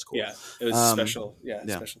 so that was cool. Yeah, it was special. Yeah.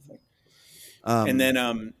 Special thing. And then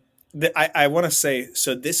I want to say,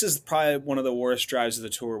 so this is probably one of the worst drives of the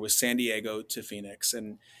tour was San Diego to Phoenix,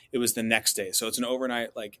 and it was the next day. So it's an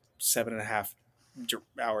overnight, like 7.5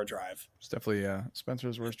 hour drive. It's definitely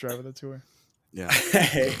Spencer's worst drive of the tour. Yeah,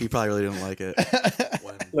 he probably really didn't like it.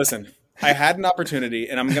 Listen, I had an opportunity,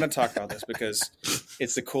 and I'm going to talk about this because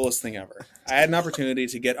it's the coolest thing ever. I had an opportunity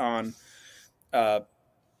to get on a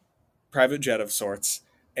private jet of sorts,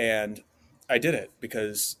 and I did it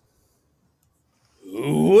because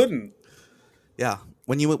who wouldn't? Yeah,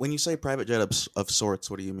 when you say private jet of sorts,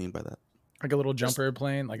 what do you mean by that? Like a little jumper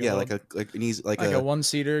plane, like Yeah, a like little, an easy like a one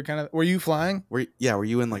seater kind of. Were you flying? Were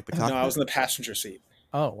you in like the cockpit? No, I was in the passenger seat.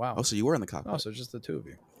 Oh wow. Oh, so you were in the cockpit. Oh, so just the two of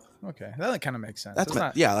you. Okay, that kind of makes sense. That's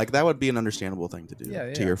not, yeah, like that would be an understandable thing to do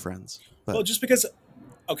to your friends. But well, just because.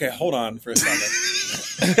 Okay, hold on for a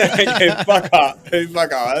second. Hey, fuck off! Hey,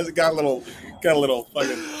 fuck off! Got a little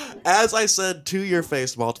fucking. As I said to your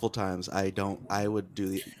face multiple times, I would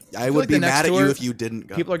be like mad at you if you didn't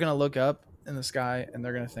go. People are gonna look up in the sky and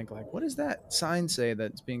they're gonna think like, what does that sign say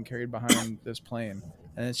that's being carried behind this plane?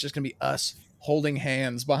 And it's just gonna be us holding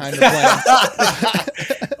hands behind the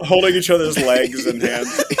plane, holding each other's legs and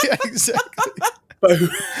hands. Yeah, exactly. But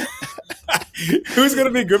who's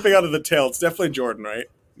gonna be gripping out of the tail? It's definitely Jordan, right?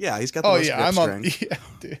 Yeah, he's got the most grip strength. Yeah,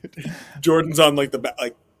 dude. Jordan's on like the back,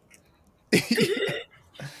 like.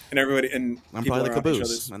 And everybody and I'm probably the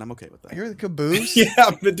caboose, and I'm okay with that. You're the caboose.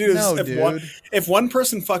 Yeah, but dude, No, if one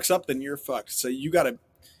person fucks up, then you're fucked. So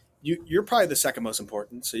you're probably the second most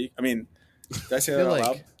important. So did I say that out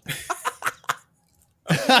loud?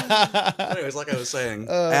 Anyways, like I was saying,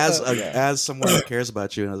 as someone who cares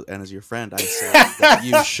about you and as your friend, I said that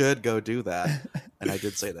you should go do that, and I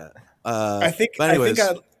did say that. I think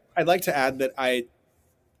I'd like to add that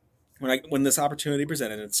when this opportunity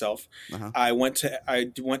presented itself, I went to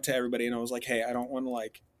everybody and I was like, hey, I don't want to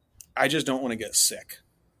I just don't want to get sick,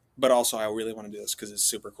 but also I really want to do this because it's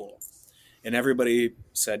super cool. And everybody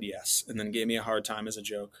said yes, and then gave me a hard time as a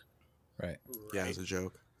joke. Right. Yeah, as a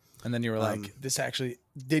joke. And then you were like, this actually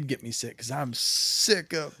did get me sick because I'm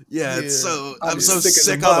sick of I'm so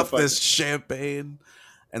sick off this champagne.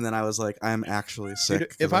 And then I was like, I'm actually sick.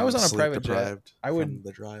 Dude, if I was on a private jet, I would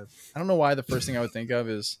the drive. I don't know why the first thing I would think of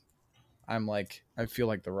is I feel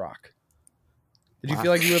like The Rock. Did you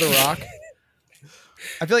feel like you were The Rock?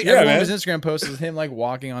 I feel like everyone his Instagram post is him like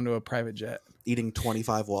walking onto a private jet. Eating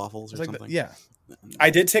 25 waffles or something. Yeah.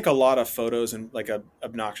 I did take a lot of photos and like a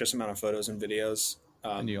obnoxious amount of photos and videos.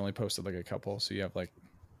 And you only posted like a couple, so you have like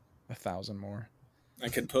 1,000 more. I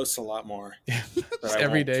could post a lot more. Yeah.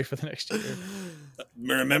 Every day for the next year.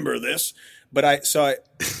 Remember this. But I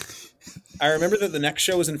remember that the next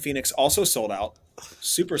show was in Phoenix, also sold out.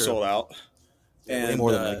 Super sold out. And way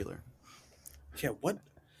more than regular. Yeah, what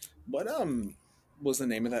was the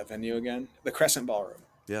name of that venue again? The Crescent Ballroom.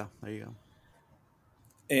 Yeah, there you go.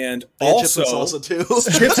 And they also chips and salsa too.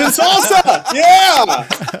 Chips and salsa. Yeah.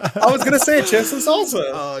 I was gonna say chips and salsa.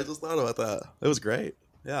 Oh, I just thought about that. It was great.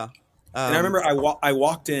 Yeah. And I remember I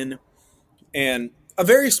walked in, and a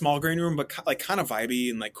very small green room, but like kind of vibey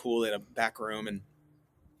and like cool. They had a back room, and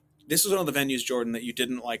this was one of the venues, Jordan, that you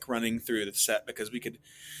didn't like running through the set because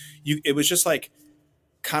it was just like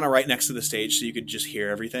kind of right next to the stage, so you could just hear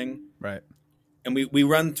everything. Right. And we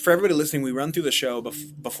run, for everybody listening, we run through the show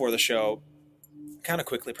before the show kind of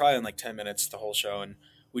quickly, probably in like 10 minutes, the whole show. And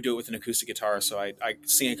we do it with an acoustic guitar. So I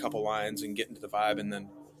sing a couple lines and get into the vibe. And then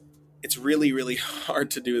it's really, really hard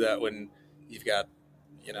to do that when you've got,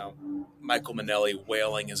 Michael Minnelli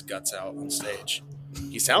wailing his guts out on stage.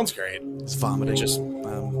 He sounds great. He's vomiting.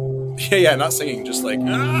 Not singing, just like,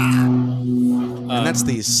 and that's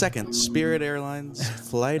the second Spirit Airlines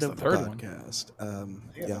flight of the podcast.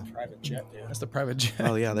 Private jet. Yeah. That's the private jet.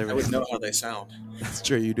 Oh yeah, I would know how they sound. That's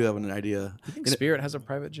true. You do have an idea. You think Spirit has a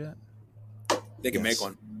private jet? They can make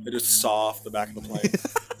one. They just saw off the back of the plane.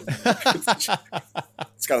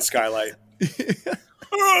 It's got a skylight.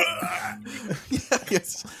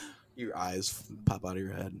 Yes. Your eyes pop out of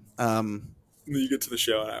your head. You get to the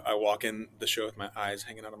show, and I walk in the show with my eyes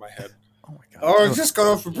hanging out of my head. Oh my god! Oh, I'm just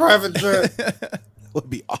going for private jet. That would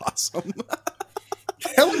be awesome.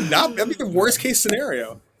 That'd be the worst case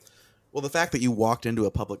scenario. Well, the fact that you walked into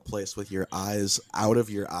a public place with your eyes out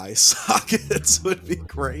of your eye sockets would be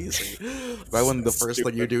crazy. Why wouldn't the first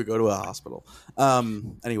thing you do go to a hospital?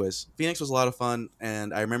 Anyways, Phoenix was a lot of fun,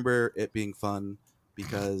 and I remember it being fun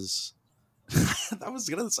because I was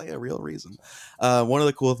gonna say a real reason. One of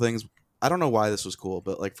the cool things, I don't know why this was cool,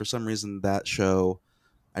 but like for some reason that show,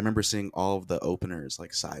 I remember seeing all of the openers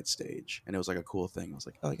like side stage, and it was like a cool thing. I was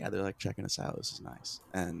like, oh yeah, they're like checking us out. This is nice,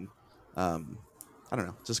 and I don't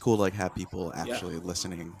know, it's just cool to like have people actually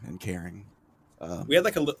listening and caring. We had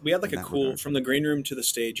like a cool regard. From the green room to the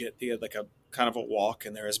stage. You had like a kind of a walk,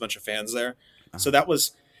 and there was a bunch of fans there. So that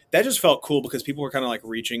just felt cool because people were kind of like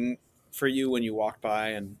reaching for you when you walked by,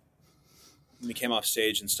 and when you came off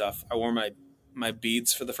stage and stuff. I wore my my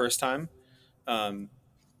beads for the first time, and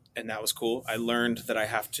that was cool. I learned that I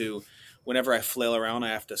have to, whenever I flail around, I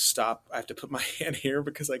have to stop. I have to put my hand here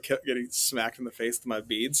because I kept getting smacked in the face with my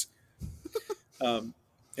beads, and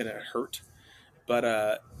it hurt.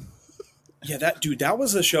 But yeah, that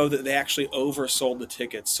was a show that they actually oversold the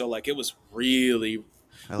tickets. So like it was really.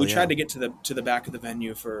 We tried to get to the back of the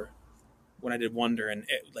venue for when I did Wonder, and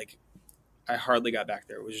I hardly got back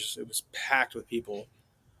there. It was packed with people.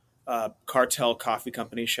 Cartel Coffee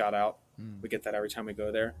Company, shout out. We get that every time we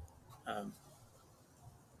go there. I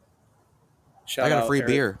got a free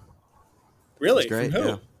beer. Really? Great. From who?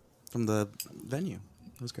 Yeah. From the venue.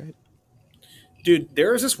 It was great. Dude,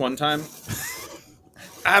 there was this one time.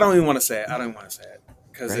 I don't even want to say it.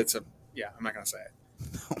 Because it's I'm not going to say it.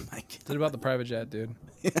 Oh my God. Is it about the private jet, dude?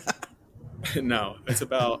 No, it's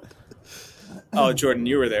about. Oh, Jordan,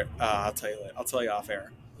 you were there. I'll tell you later. I'll tell you off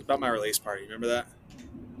air. It's about my release party. Remember that?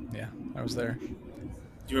 Yeah, I was there. Do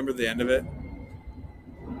you remember the end of it?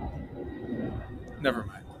 Never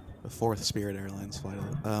mind. The 4th Spirit Airlines flight.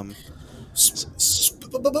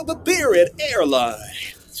 Spirit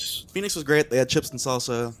Airlines. Phoenix was great. They had chips and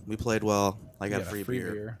salsa. We played well. I got free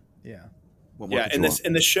beer. Yeah. Yeah, and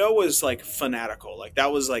the show was like fanatical. Like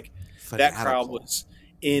that was like that crowd was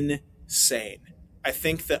insane. I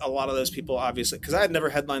think that a lot of those people, obviously, because I had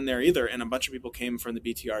never headlined there either, and a bunch of people came from the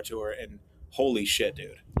BTR tour, and holy shit,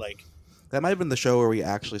 dude! Like that might have been the show where we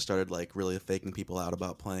actually started like really faking people out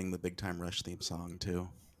about playing the Big Time Rush theme song too.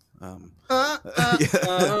 Yeah.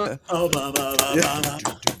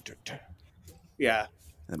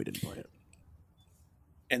 And then we didn't play it.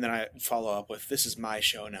 And then I follow up with, "This is my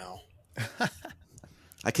show now."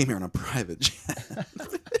 I came here on a private jet.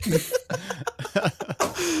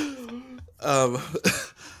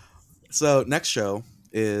 So next show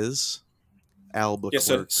is Al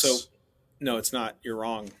Bookworks. So no, it's not. You're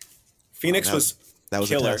wrong. Phoenix was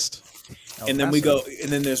killer. A test. And then we go,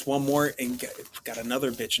 and then there's one more, and got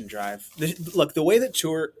another bitch and drive. Look, the way that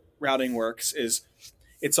tour routing works is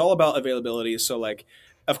it's all about availability. So like,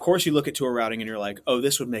 of course you look at tour routing and you're like, oh,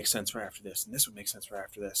 this would make sense right after this, and this would make sense right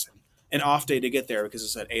after this. And an off day to get there because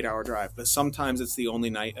it's an 8-hour drive. But sometimes it's the only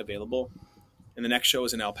night available. And the next show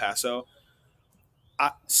is in El Paso.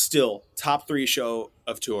 Still, top 3 show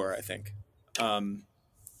of tour, I think.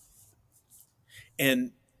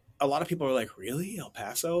 And a lot of people are like, really? El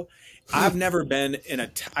Paso? I've never been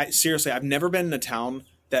in seriously, I've never been in a town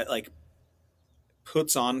that like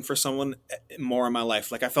puts on for someone more in my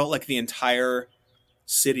life. Like I felt like the entire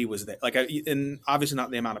city was there. Like and obviously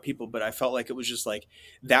not the amount of people, but I felt like it was just like,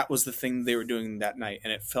 that was the thing they were doing that night.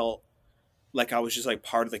 And it felt like I was just like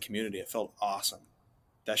part of the community. It felt awesome.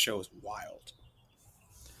 That show was wild.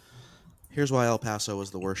 Here's why El Paso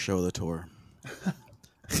was the worst show of the tour.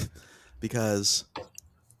 Because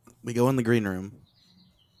we go in the green room.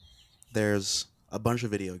 There's a bunch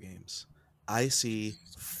of video games. I see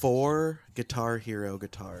 4 Guitar Hero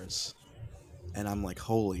guitars. And I'm like,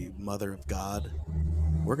 holy mother of God.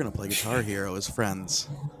 We're going to play Guitar Hero as friends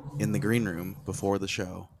in the green room before the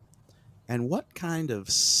show. And what kind of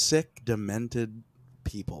sick, demented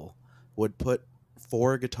people would put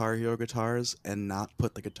 4 Guitar Hero guitars and not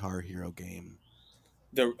put the Guitar Hero game?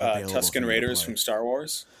 The Tusken Raiders from Star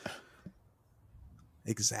Wars?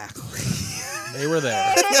 Exactly. They were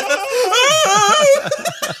there.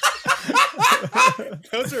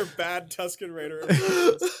 Those are bad Tusken Raiders.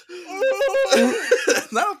 I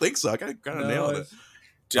don't think so. I kind of nailed it.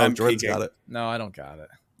 Jordan's got it. No, I don't got it.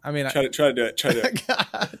 I mean, try to do it. Try to do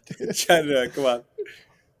it. Come on.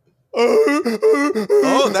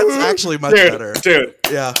 Oh, that's actually much better, dude.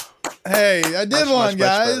 Yeah. Hey, I did much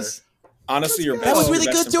guys. Honestly, your best. That was really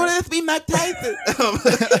good doing it with me, Mike Tyson.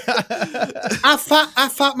 I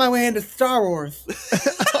fought my way into Star Wars.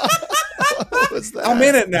 What was that? I'm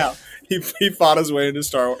in it now. He fought his way into the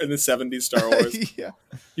 70s Star Wars. Yeah.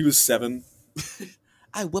 He was 7.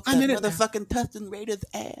 I whooped that motherfucking Tusken Raiders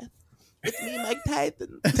ass. It's me, Mike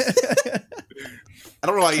Tyson. I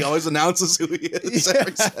don't know why he always announces who he is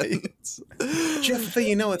every sentence. Just so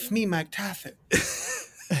you know, it's me, Mike Tyson.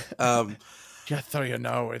 Just so you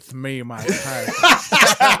know, it's me, Mike Tyson.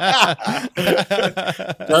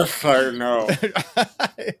 Just so you know.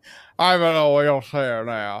 I'm in a wheelchair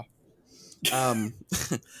now. Oh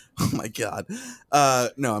my God.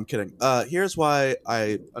 No, I'm kidding. Here's why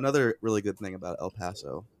another really good thing about El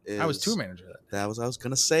Paso is I was tour manager then. That was I was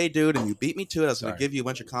gonna say, dude, and you beat me to it. I was gonna give you a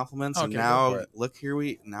bunch of compliments, and now look here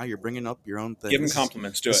now you're bringing up your own thing. Give him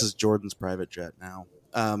compliments. This is Jordan's private jet now.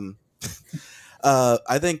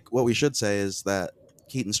 I think what we should say is that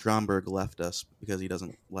Keaton Stromberg left us because he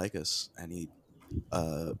doesn't like us, and he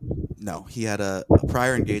had a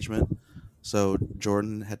prior engagement So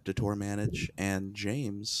Jordan had to tour manage, and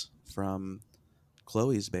James from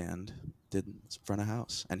Chloe's band did front of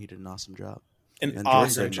house, and he did an awesome job. An And Jordan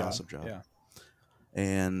awesome did an job. awesome job. Yeah.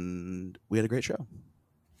 And we had a great show.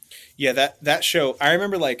 Yeah, that show. I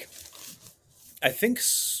remember, like, I think.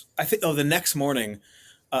 Oh, the next morning,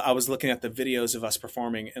 I was looking at the videos of us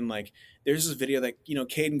performing, and like, there's this video that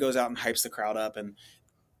Caden goes out and hypes the crowd up, and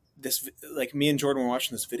this, like, me and Jordan were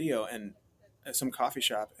watching this video and at some coffee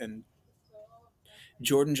shop, and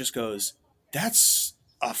Jordan just goes, "That's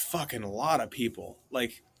a fucking lot of people."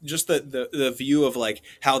 Like, just the view of like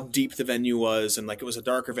how deep the venue was, and like it was a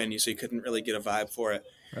darker venue, so you couldn't really get a vibe for it.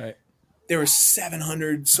 Right. There were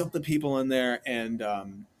 700 something people in there, and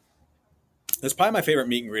it was probably my favorite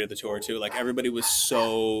meet and greet of the tour too. Like, everybody was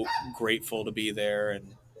so grateful to be there.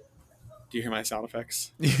 And do you hear my sound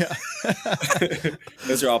effects? Yeah.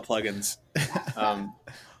 Those are all plugins.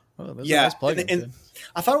 Those Yeah, are nice plugins, and dude.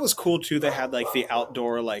 I thought it was cool too. They had like the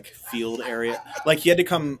outdoor like field area. Like, you had to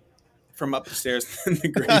come from up the stairs in the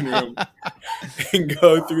green room and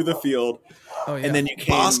go through the field. Oh, yeah. And then you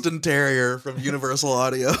came. Boston Terrier from Universal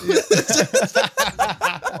Audio.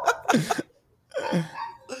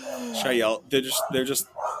 Should I yell? They're just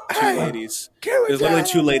two ladies. There's literally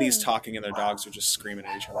two ladies talking, and their dogs are just screaming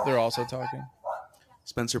at each other. They're also talking.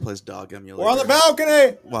 Spencer plays dog emulator. We're on the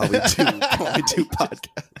balcony. while we do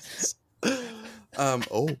podcasts.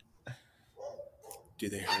 Do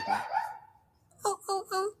they hear that?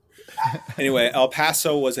 Anyway, El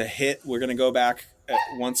Paso was a hit. We're gonna go back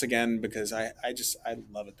once again because I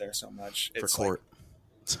love it there so much. For It's court.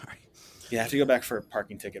 Sorry. you have to go back for a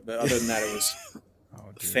parking ticket, but other than that, it was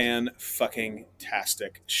Dude.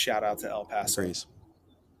 fan-fucking-tastic. Shout out to El Paso. Agrees.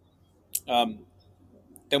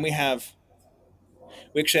 Then we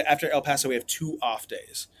actually, after El Paso, we have 2 off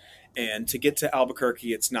days. And to get to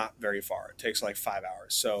Albuquerque, it's not very far. It takes like 5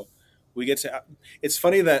 hours. So we get to, it's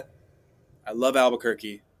funny that I love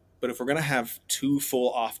Albuquerque, but if we're going to have 2 full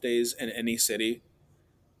off days in any city,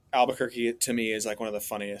 Albuquerque to me is like one of the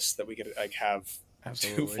funniest that we could like have.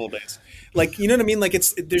 Absolutely. 2 full days. Like, you know what I mean? Like,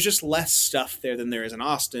 there's just less stuff there than there is in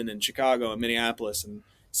Austin and Chicago and Minneapolis and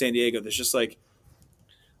San Diego. There's just like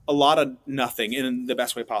a lot of nothing in the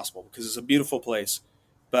best way possible because it's a beautiful place.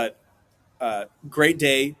 But great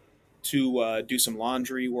day to do some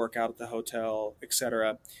laundry, work out at the hotel,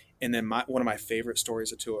 etc. And then one of my favorite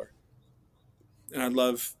stories of tour. And I'd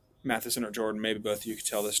love Matthiessen or Jordan, maybe both of you could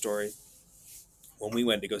tell this story. When we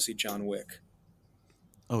went to go see John Wick.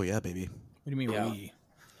 Oh yeah, baby. What do you mean Yeah. we?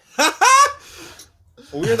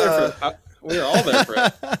 Well, we were there for. We were all there for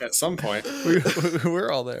it at some point. We're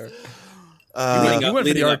all there. Leading You up- went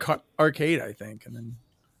for the leading up. arcade, I think, and then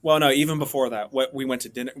Well, no, even before that, we went to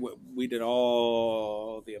dinner. We did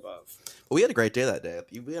all the above. Well, we had a great day that day.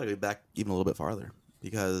 We got to go back even a little bit farther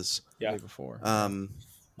because the Yeah. day before.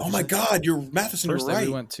 Oh my God, you're Matthiessen. First You're day right.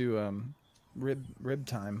 we went to rib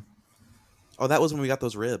time. oh, that was when we got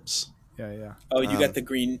those ribs. Yeah. Oh, you got the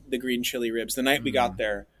green chili ribs. The night we Mm-hmm. got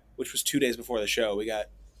there, which was 2 days before the show, we got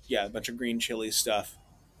a bunch of green chili stuff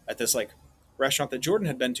at this like restaurant that Jordan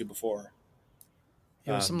had been to before.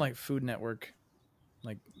 It was some like Food Network,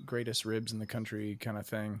 like greatest ribs in the country kind of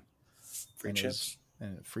thing. Free And it was- chips.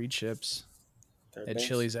 and free chips. Third Had base.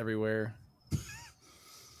 chilies everywhere.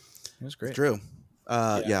 It was great. True.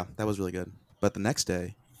 Yeah. Yeah, that was really good. But the next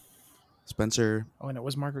day, Spencer. Oh, and it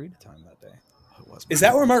was margarita time that day. It was Is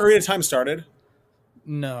that where Margarita Time started?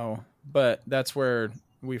 No, but that's where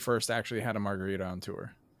we first actually had a margarita on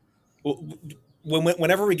tour. Well,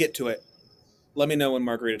 whenever we get to it, let me know when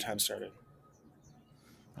Margarita Time started.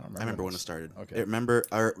 I don't I remember when it started. Okay. I remember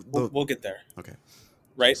We'll get there. okay.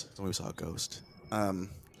 Right? So we saw a ghost.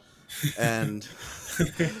 And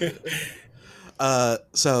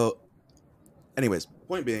so anyways,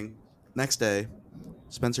 point being, next day,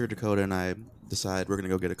 Spencer, Dakota, and I decide we're gonna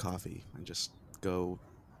go get a coffee and just go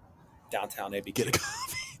Downtown ABQ. get a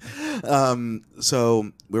coffee.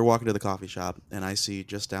 So we're walking to the coffee shop, and I see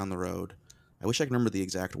just down the road. I wish I could remember the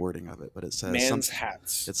exact wording of it, but it says Men's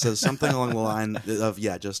hats. It says something along the line of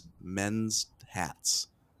just men's hats.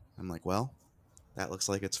 I'm like, well, that looks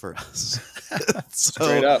like it's for us. So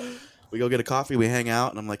Straight up. we go get a coffee, we hang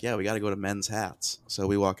out, and I'm like, yeah, we got to go to Men's Hats. So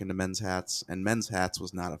we walk into Men's Hats, and Men's Hats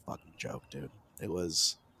was not a fucking joke, dude. It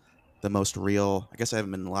was the most real. I guess I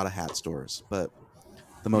haven't been in a lot of hat stores, but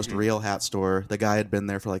the most real hat store. The guy had been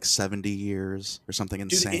there for like 70 years or something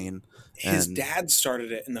insane. His And- dad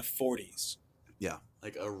started it in the 40s. Yeah,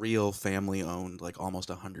 like a real family-owned, like almost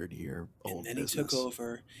 100-year-old And then he business. took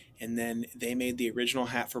over, and then they made the original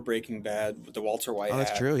hat for Breaking Bad with the Walter White Oh, hat.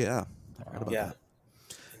 that's true. Yeah, I forgot about Yeah. that.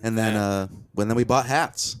 And then, when we bought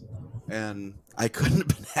hats, and I couldn't have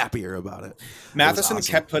been happier about it. Matthiessen awesome.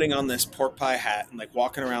 kept putting on this pork pie hat and like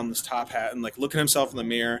walking around this top hat and like looking at himself in the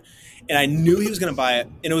mirror. And I knew he was going to buy it.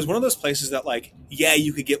 And it was one of those places that like, yeah,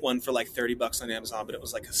 you could get one for like $30 on Amazon, but it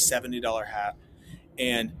was like a $70 hat.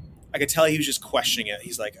 And I could tell he was just questioning it.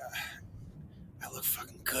 He's like, I look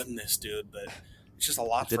fucking good in this, dude, but it's just a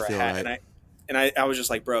lot for a hat. Right. And I was just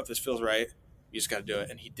like, bro, if this feels right, you just got to do it.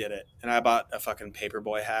 And he did it. And I bought a fucking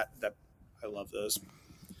Paperboy hat. That I love those.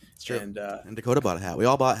 It's true. And Dakota bought a hat. We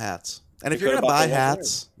all bought hats. And if you're Dakota gonna buy bought the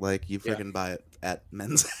hats, like you freaking buy it at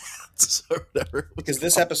Men's Hats or whatever. Because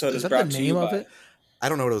this episode is that brought the to you name of by. it? I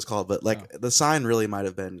don't know what it was called, but like the sign really might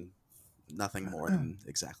have been nothing more than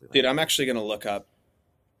exactly that. Dude, I'm actually gonna look up.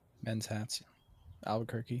 Men's Hats,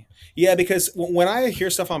 Albuquerque. Yeah, because when I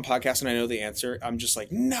hear stuff on podcasts and I know the answer, I'm just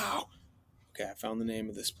like, no. Okay, I found the name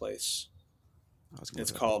of this place.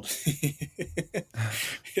 It's called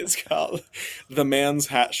it's called The Man's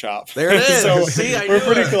Hat Shop. There it is. So See, I we're knew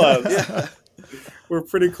pretty it. close. Yeah. We're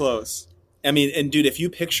pretty close. I mean, and dude, if you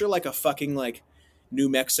picture like a fucking like New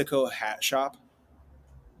Mexico hat shop,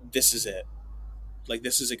 this is it. Like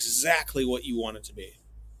this is exactly what you want it to be.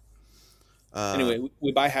 Anyway,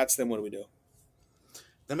 we buy hats. Then what do we do?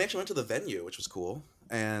 Then we actually went to the venue, which was cool.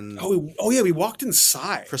 And yeah, we walked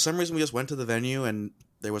inside. for some reason, we just went to the venue, and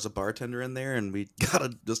there was a bartender in there, and we got a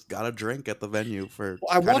drink at the venue for.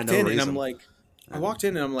 Well, I walked in reason. and I'm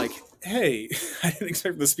like, hey, I didn't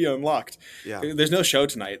expect this to be unlocked. Yeah. There's no show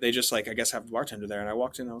tonight. They just like I guess have a bartender there, and I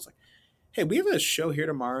walked in and I was like, hey, we have a show here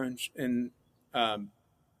tomorrow, and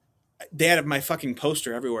they had my fucking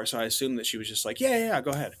poster everywhere, so I assumed that she was just like, yeah,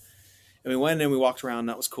 go ahead. And we went in and we walked around, and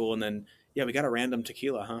that was cool, and then we got a random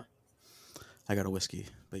tequila, huh? I got a whiskey,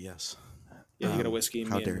 but yes. Yeah, you got a whiskey.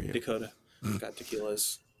 How Me dare and you. Dakota got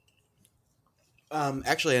tequilas.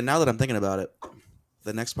 Actually, and now that I'm thinking about it,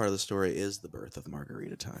 the next part of the story is the birth of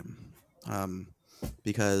Margarita Time.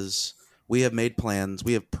 Because we have made plans.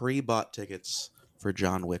 We have pre-bought tickets for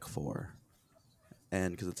John Wick 4.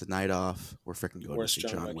 And because it's a night off, we're freaking going Worst to see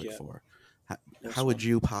John John Wick Wick yet. 4. How would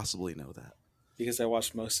you possibly know that? Because I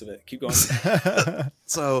watched most of it. Keep going.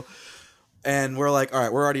 So, and we're like, all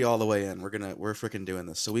right, we're already all the way in. We're freaking doing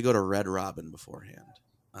this. So we go to Red Robin beforehand.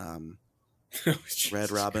 Red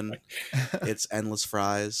Robin, it's endless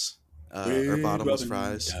fries or bottomless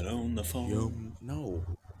fries. Got on the phone. Yum. No,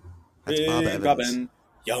 that's Bob Red Evans. Robin.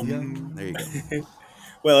 Yum. There you go.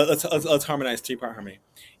 Well, let's harmonize 3-part harmony.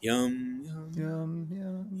 Yum, yum, Yum,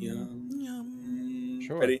 yum, yum, yum.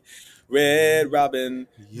 Sure. Ready? Red Robin.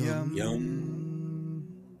 Yum. Yum.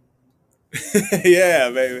 Yeah,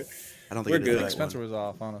 baby. I don't think We're I did good. the right Spencer one. was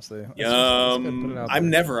off, honestly. Let's put it Yum. out I'm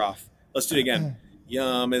there. never off. Let's do it again.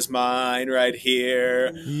 Yum is mine right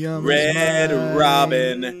here. Yum is Red mine.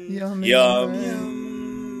 Robin. Yum. is Yum.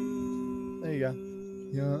 mine. There you go.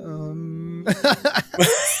 Yum. I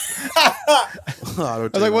was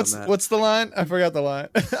Auto-tune like, on that. what's the line? I forgot the line.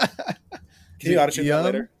 Can you auto-tune that Yum?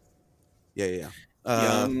 later? Yeah.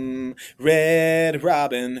 Yum. Red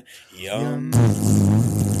Robin. Yum.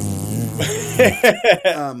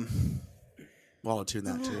 We'll auto-tune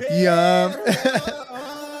that too. Yum.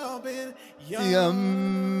 Robin.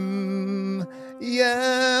 Yum.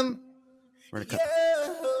 Yum. We're gonna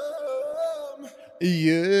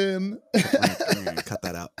Yum. cut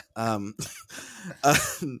that out.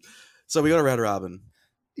 So we go to Red Robin.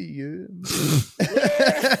 Yum.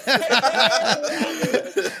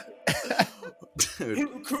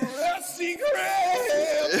 Dude. Crusty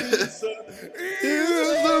Krab pizza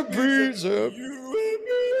Here's the pizza.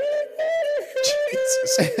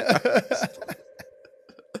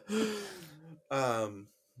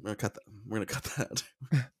 We're gonna cut that out.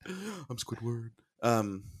 I'm Squidward.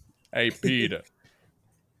 Hey, Peter.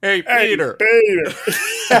 Hey Peter.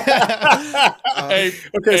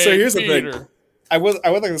 Okay, so here's the thing. I would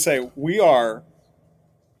like to say we are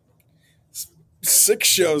 6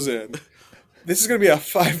 shows in. This is going to be a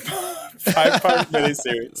 5-part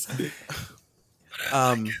miniseries.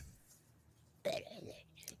 I'm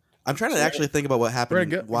trying to actually think about what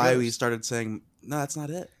happened, We're why good. we started saying no, that's not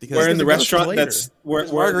it. Because We're in the it goes restaurant later. that's we're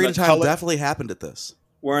in Margarita the Time color, definitely happened at this.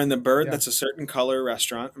 we're in the bird Yeah. that's a certain color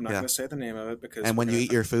restaurant. I'm not Yeah. going to say the name of it because And when you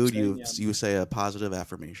eat your food, you Yum. you say a positive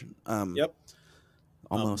affirmation. Yep.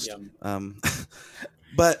 Almost. Yum.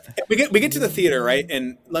 But We get to the theater, right?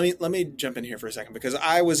 And let me jump in here for a second because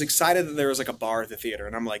I was excited that there was like a bar at the theater,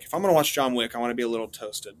 and I'm like, if I'm going to watch John Wick, I want to be a little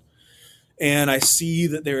toasted. And I see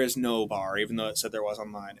that there is no bar, even though it said there was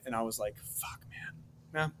online, and I was like, fuck,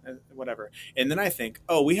 man, no, whatever. And then I think,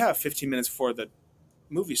 oh, we have 15 minutes before the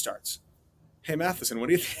movie starts. Hey, Matthiessen, what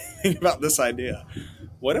do you think about this idea?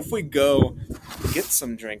 What if we go get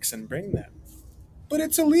some drinks and bring them? But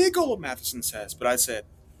it's illegal, Matthiessen says. But I said,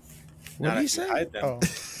 What not did he if you say? hide them. Oh.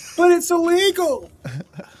 But it's illegal.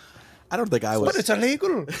 I don't think I was. But it's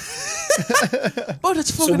illegal. But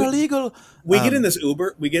it's fucking illegal. We get in this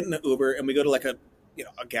Uber. We get in an Uber and we go to like a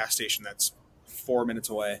gas station that's 4 minutes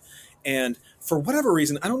away. And for whatever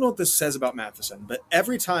reason, I don't know what this says about Matthiessen, but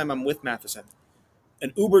every time I'm with Matthiessen,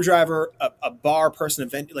 an Uber driver, a bar person,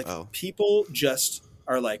 people just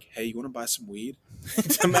are like, "Hey, you want to buy some weed?"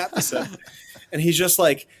 to Matthiessen, and he's just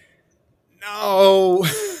like, "No."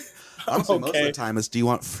 Honestly, most of the time is, "Do you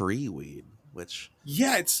want free weed?" Which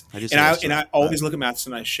it's I always look at Matthiessen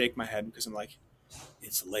and I shake my head because I'm like,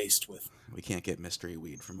 it's laced with. We can't get mystery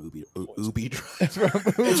weed from Uber. It's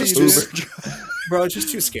just bro, it's just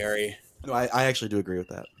too scary. No, I actually do agree with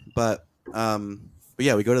that. But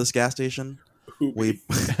yeah, we go to this gas station. We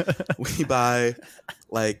buy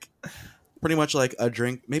like pretty much like a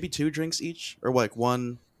drink, maybe 2 drinks each, or like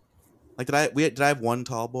one. Like did I have one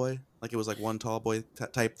tall boy? Like it was like one tall boy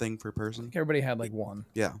type thing per person. Everybody had like one.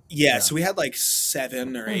 Yeah. So we had like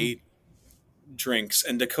 7 or 8 drinks,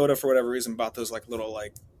 and Dakota for whatever reason bought those like little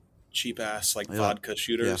like cheap ass like vodka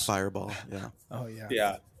shooters. Yeah, Fireball. Yeah. Oh yeah.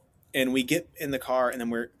 Yeah. And we get in the car, and then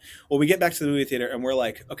we get back to the movie theater, and we're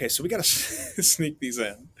like, okay, so we got to sneak these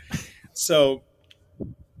in. So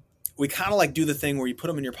we kind of like do the thing where you put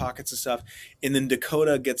them in your pockets and stuff, and then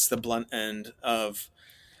Dakota gets the blunt end of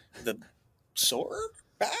the sword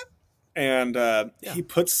bat, and he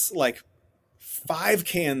puts like 5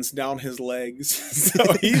 cans down his legs.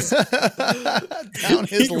 So he's down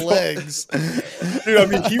his legs. Dude, I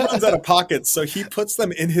mean, he runs out of pockets, so he puts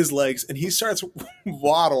them in his legs and he starts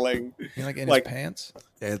waddling. You like in his pants?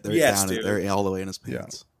 Yeah, they're all the way in his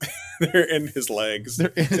pants. Yeah. They're in his legs.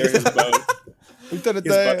 They're his bones. His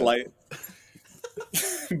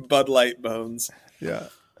Bud Light bones. Yeah.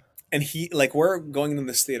 And we're going into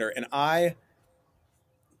this theater, and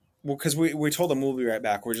because we told him we'll be right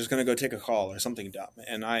back. We're just gonna go take a call or something dumb.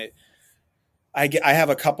 And I have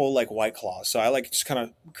a couple like White Claws, so I like just kind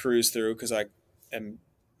of cruise through because I am.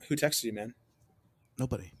 Who texted you, man?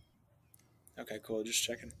 Nobody. Okay, cool. Just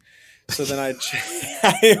checking. So then I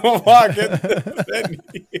walk in the venue.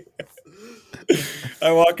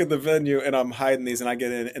 I walk in the venue and I'm hiding these, and I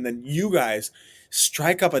get in, and then you guys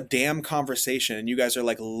strike up a damn conversation, and you guys are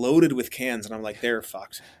like loaded with cans, and I'm like, they're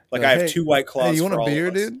fucked. Like, I have 2 White Claws. Hey, you want for a all beer,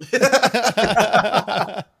 of us. dude?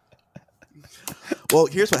 Well,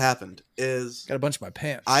 here's what happened is Got a bunch of my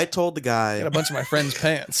pants. I told the guy. Got a bunch of my friends'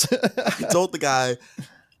 pants. I told the guy.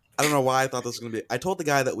 I don't know why I thought this was going to be. I told the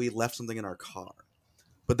guy that we left something in our car.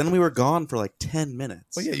 But then we were gone for like 10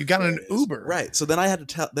 minutes. Well, yeah, you got an Uber. Right. So then I had to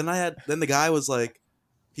tell. Then the guy was like,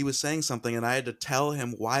 he was saying something, and I had to tell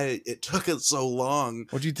him why it took us so long.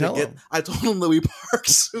 What'd you tell him? I told him that we parked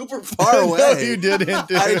super far away. No, you didn't.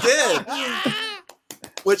 Dude. I did.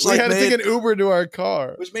 Which we had to take an Uber to our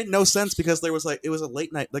car. Which made no sense because it was a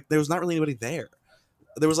late night. Like there was not really anybody there.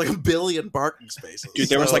 There was like a billion parking spaces. Dude,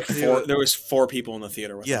 there was like 4. There was 4 people in the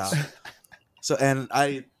theater with us. So and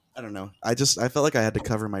I don't know. I felt like I had to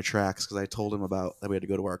cover my tracks because I told him about that we had to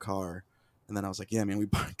go to our car, and then I was like, "Yeah, man, we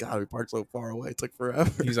parked so far away. It took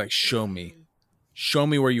forever." He's like, "Show me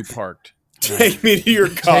where you parked. Take me to your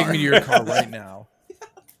car. Take me to your car right now."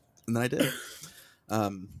 And then I did.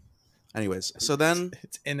 Anyways, so then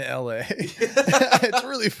it's in LA. It's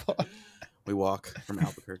really fun. We walk from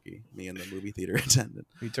Albuquerque, me and the movie theater attendant.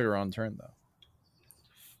 We took a wrong turn though.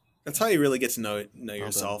 That's how you really get to know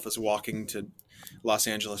yourself, is walking to Los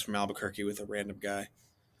Angeles from Albuquerque with a random guy.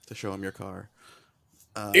 To show him your car.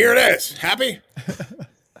 Here it is. Happy?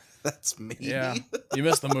 That's me. Yeah. You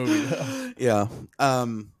missed the movie though. Yeah.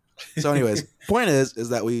 So anyways, point is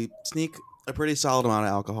that we sneak a pretty solid amount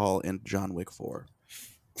of alcohol into John Wick 4.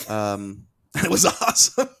 It was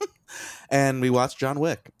awesome. And we watched John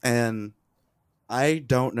Wick. And I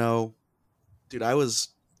don't know. Dude, I was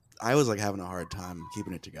like having a hard time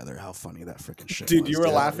keeping it together. How funny that freaking shit was. Dude, you were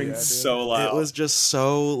laughing so loud. It was just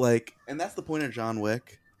so like, and that's the point of John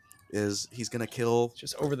Wick, is he's gonna kill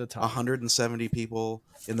just over the top 170 people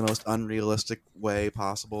in the most unrealistic way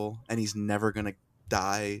possible, and he's never gonna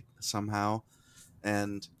die somehow.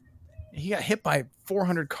 And he got hit by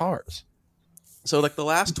 400 cars. So like the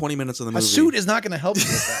last 20 minutes of the movie, a suit is not going to help you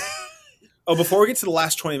with that. Oh, before we get to the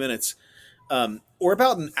last 20 minutes, we're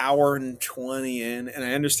about an hour and 20 in, and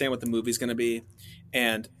I understand what the movie's going to be.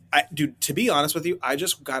 And dude, to be honest with you, I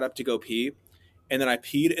just got up to go pee, and then I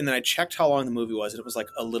peed, and then I checked how long the movie was, and it was like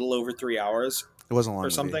a little over 3 hours. It wasn't long or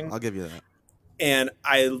something. I'll give you that. And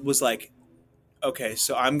I was like, okay,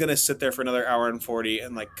 so I'm going to sit there for another hour and 40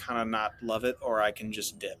 and like kind of not love it, or I can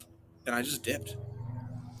just dip. And I just dipped.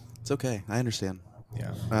 It's okay. I understand.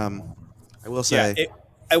 Yeah. I will say,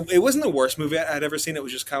 it wasn't the worst movie I'd ever seen. It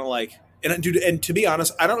was just kind of like, and dude, and to be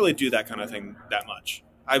honest, I don't really do that kind of thing that much.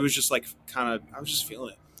 I was just like, I was just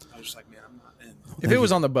feeling it. I was just like, man, I'm not in. If it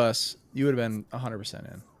was on the bus, you would have been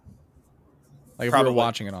 100% in. Like if we were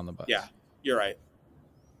watching it on the bus. Yeah, you're right.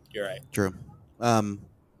 You're right. True.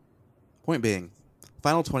 Point being,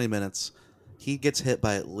 final 20 minutes, he gets hit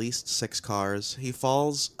by at least 6 cars. He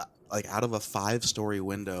falls like out of a 5-story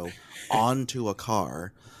window onto a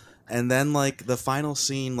car, and then like the final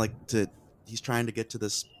scene, he's trying to get to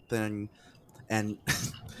this thing, and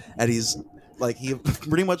and he's like he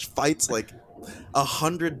pretty much fights like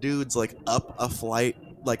 100 dudes like up a flight,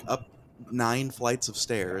 like up 9 flights of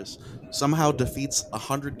stairs, somehow defeats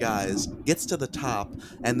 100 guys, gets to the top,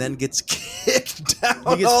 and then gets kicked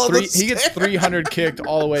down. He gets 300 kicked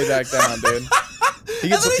all the way back down, dude. He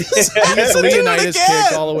gets Leonidas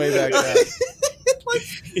kicked all the way back down.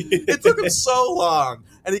 It took him so long,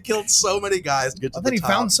 and he killed so many guys to get to the top. Then he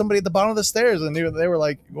found somebody at the bottom of the stairs, and they were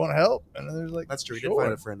like, "You want to help?" And then was like, "That's true." He sure. did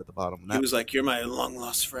find a friend at the bottom. He was like, "You're my long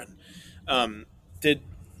lost friend."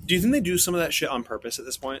 Do you think they do some of that shit on purpose at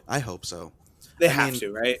this point? I hope so. They have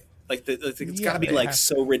to, right? Like, it's got to be like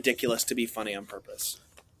so ridiculous to be funny on purpose.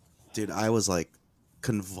 Dude, I was like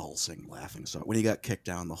convulsing laughing so when he got kicked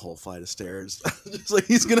down the whole flight of stairs. Just like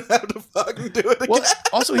he's gonna have to fucking do it again. Well,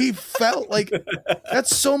 also he felt like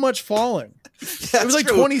that's so much falling. Yeah, it was like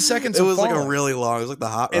true. 20 seconds. It was falling. like a really long. It was like the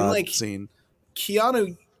hot rod scene.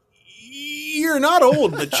 Keanu, you're not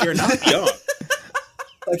old, but you're not young.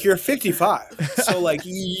 Like you're 55, so like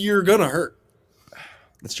you're gonna hurt.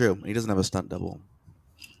 That's true. He doesn't have a stunt double.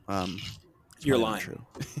 You're lying. True.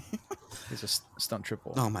 He's a stunt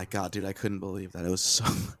triple. Oh my god, dude! I couldn't believe that. It was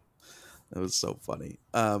so funny.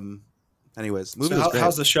 Anyways, movie was great.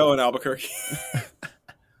 How's the show in Albuquerque?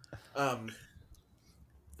 The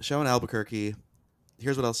show in Albuquerque.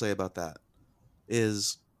 Here's what I'll say about that: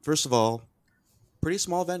 is first of all, pretty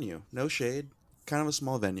small venue. No shade. Kind of a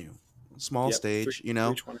small venue. Small stage,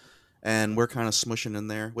 and we're kind of smushing in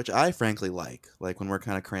there, which I frankly like when we're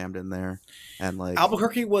kind of crammed in there. And like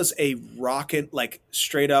Albuquerque was a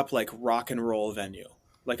straight up like rock and roll venue.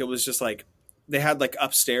 Like it was just like they had like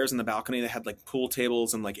upstairs in the balcony, they had like pool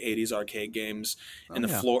tables and like 80s arcade games, and the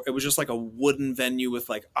floor. It was just like a wooden venue with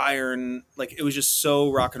like iron. Like it was just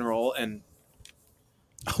so rock and roll. And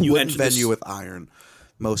a wooden venue with iron.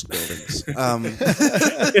 Most buildings.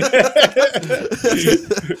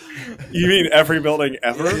 You mean every building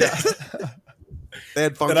ever? Yeah. They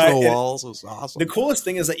had functional walls. It was awesome. The coolest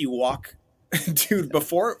thing is that you walk, dude.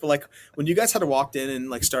 Before, like when you guys had walked in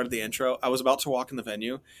and like started the intro, I was about to walk in the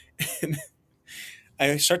venue, and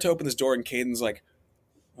I start to open this door, and Caden's like,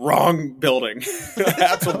 "Wrong building." I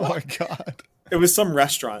had to walk. Oh my god. It was some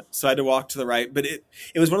restaurant, so I had to walk to the right. But it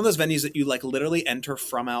was one of those venues that you like literally enter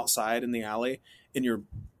from outside in the alley. And you're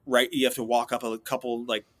right. You have to walk up a couple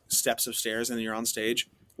like steps of stairs, and then you're on stage,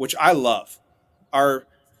 which I love.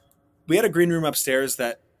 We had a green room upstairs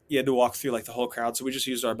that you had to walk through like the whole crowd, so we just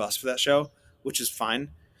used our bus for that show, which is fine.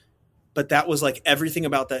 But that was like everything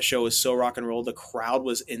about that show was so rock and roll. The crowd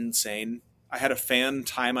was insane. I had a fan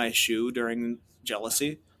tie my shoe during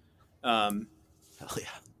Jealousy, hell yeah,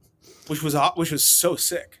 which was so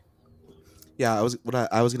sick. Yeah, I was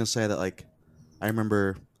gonna say that like I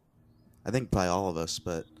remember. I think by all of us,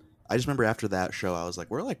 but I just remember after that show, I was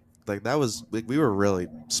like, we're like that was we were really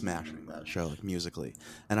smashing that show like musically,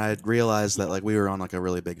 and I realized that like we were on like a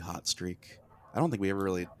really big hot streak. I don't think we ever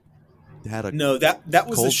really had a that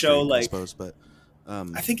was the show streak, like I suppose, but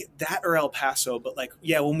I think that or El Paso, but like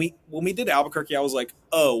yeah, when we did Albuquerque, I was like,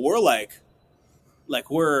 oh,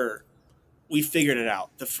 we figured it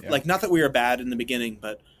out. Like not that we were bad in the beginning,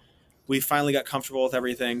 but we finally got comfortable with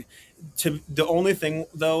everything. The only thing,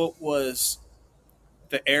 though, was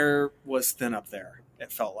the air was thin up there.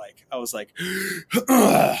 It felt like. I was like...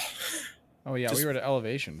 oh, yeah. We were at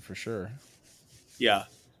elevation, for sure. Yeah. I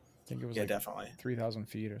think it was definitely 3,000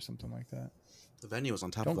 feet or something like that. The venue was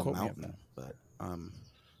on top of a mountain. But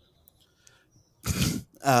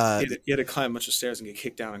you had to climb a bunch of stairs and get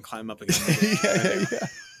kicked down and climb up again.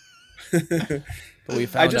 yeah. But we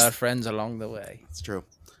found our friends along the way. It's true.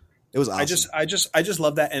 It was awesome. I just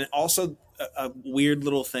love that. And also a weird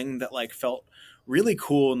little thing that like felt really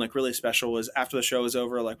cool and like really special was after the show was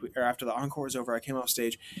over, or after the encore was over, I came off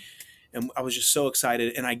stage and I was just so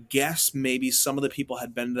excited. And I guess maybe some of the people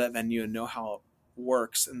had been to that venue and know how it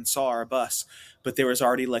works and saw our bus, but there was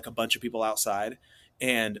already like a bunch of people outside,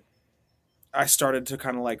 and I started to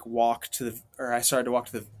kind of like walk to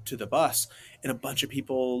the bus, and a bunch of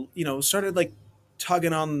people, started like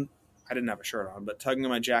tugging on. I didn't have a shirt on, but tugging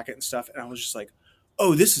on my jacket and stuff. And I was just like,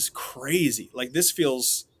 oh, this is crazy. Like, this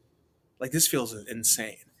feels like this feels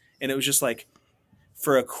insane. And it was just like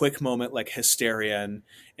for a quick moment, like hysteria,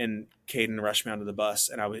 and Caden rushed me onto the bus,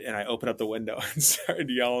 and I opened up the window and started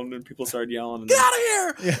yelling, and people started yelling. And Get out of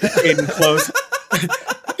here! Caden closed.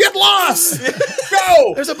 Get lost!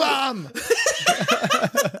 Go! There's a bomb.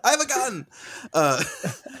 I have a gun.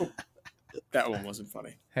 That one wasn't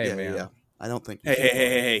funny. Hey, yeah, man. yeah. I don't think.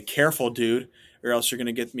 Hey, careful, dude, or else you're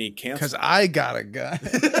gonna get me canceled. Because I got a gun.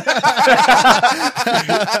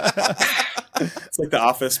 It's like The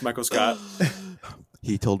Office, Michael Scott.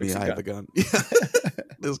 He told me Makes a I have a gun.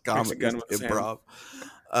 This comic gun is with his improv.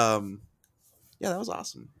 Yeah, that was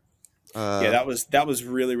awesome. Yeah, that was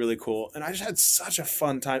really, really cool. And I just had such a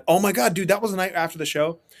fun time. Oh my God, dude, that was the night after the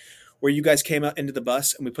show where you guys came out into the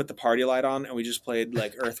bus and we put the party light on and we just played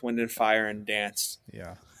like Earth, Wind, and Fire and danced.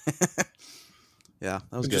 Yeah. Yeah,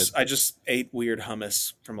 that was good. I just ate weird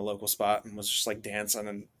hummus from a local spot and was just like dancing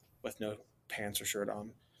and with no pants or shirt on.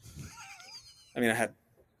 I mean, I had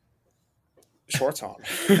shorts on.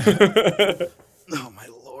 Oh my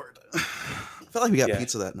Lord. I felt like we got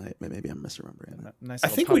pizza that night. Maybe I'm misremembering that. Nice. I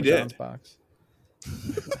think we did. Box.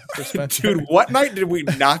 Dude, what night did we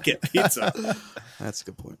not get pizza? That's a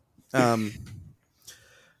good point.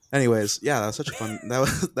 Anyways, yeah, that was such a fun.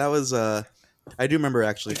 That was. I do remember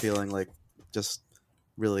actually feeling like just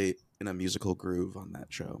really in a musical groove on that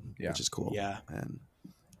show, which is cool. Yeah, and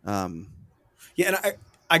and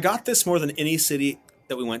I got this more than any city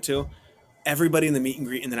that we went to. Everybody in the meet and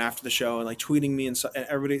greet, and then after the show, and like tweeting me, and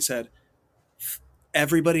everybody said,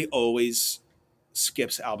 everybody always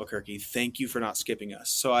skips Albuquerque. Thank you for not skipping us.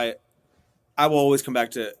 So I will always come back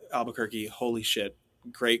to Albuquerque. Holy shit.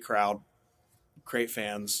 Great crowd. Great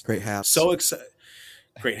fans. Great hats. So excited.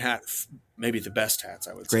 Great hat. Maybe the best hats,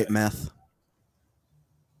 I would say. Great meth.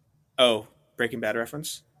 Oh, Breaking Bad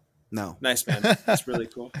reference? No. Nice, man. That's really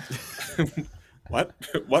cool. What?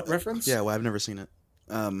 What reference? Yeah, well, I've never seen it.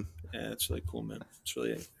 Yeah, it's really cool, man. It's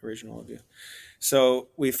really original of you. So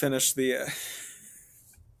we finished the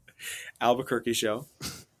Albuquerque show.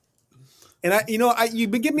 And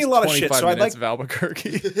you've been giving me a lot of shit, so I'd like of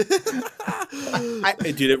Albuquerque.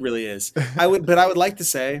 dude, it really is. I would like to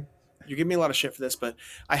say you give me a lot of shit for this, but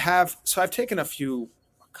I've taken a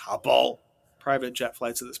couple private jet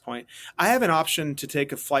flights at this point. I have an option to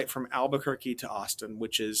take a flight from Albuquerque to Austin,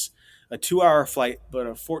 which is a 2-hour flight, but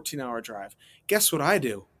a 14-hour drive. Guess what I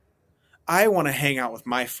do? I want to hang out with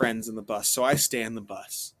my friends in the bus, so I stay in the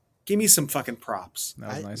bus. Give me some fucking props.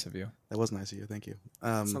 That was nice of you. That was nice of you. Thank you.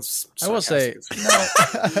 I will say,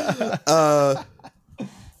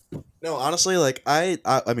 no, honestly, like I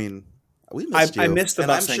mean, we missed you. I missed the and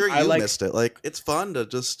bus I'm sure thing. you missed it. Like, it's fun to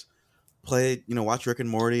just play, watch Rick and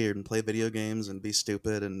Morty and play video games and be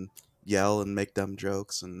stupid and yell and make dumb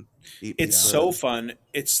jokes and eat. It's so fun.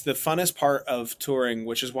 It's the funnest part of touring,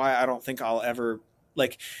 which is why I don't think I'll ever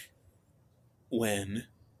when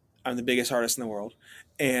I'm the biggest artist in the world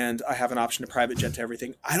and I have an option to private jet to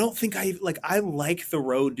everything. I don't think I like the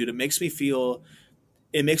road, dude. It makes me feel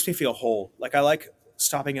whole. Like, I like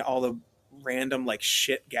stopping at all the random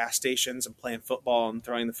shit gas stations and playing football and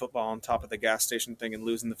throwing the football on top of the gas station thing and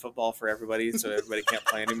losing the football for everybody so everybody can't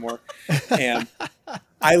play anymore. And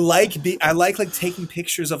I like taking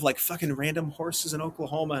pictures of fucking random horses in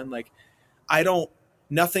Oklahoma, and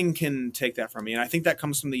nothing can take that from me. And I think that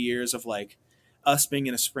comes from the years of us being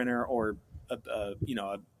in a Sprinter or a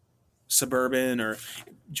Suburban, or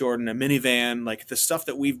Jordan a minivan, the stuff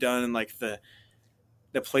that we've done and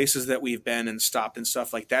the places that we've been and stopped and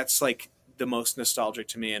stuff that's the most nostalgic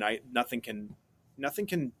to me. And nothing can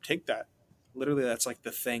take that. Literally, that's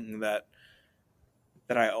the thing that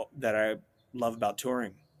I love about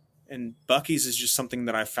touring. And Buc-ee's is just something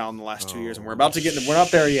that I found in the last 2 years, and we're not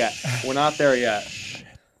there yet. We're not there yet.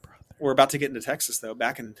 We're about to get into Texas, though.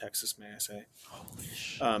 Back into Texas, may I say.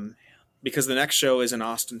 Because the next show is in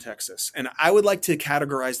Austin, Texas. And I would like to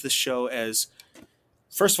categorize this show as,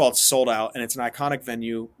 first of all, it's sold out, and it's an iconic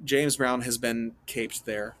venue. James Brown has been caped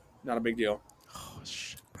there. Not a big deal. Oh,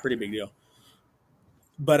 shit. Pretty big deal.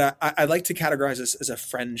 But I'd like to categorize this as a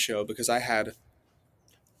friend show, because I had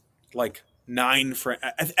 9 friends.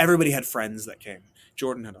 Everybody had friends that came.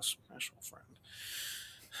 Jordan had a special friend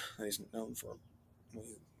that he's known for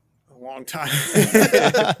a long time.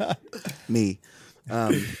 Me.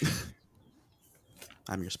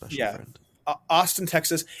 I'm your special friend. Austin,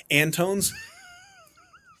 Texas. Antone's.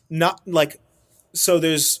 Not so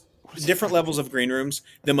there's different levels of green rooms.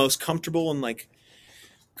 The most comfortable and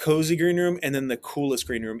cozy green room, and then the coolest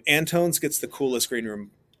green room. Antone's gets the coolest green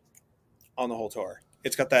room on the whole tour.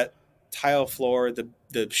 It's got that tile floor, the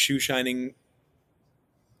shoe shining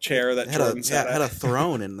chair that Jordan sat at. Had a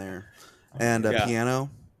throne in there and a piano.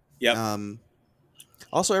 Yep.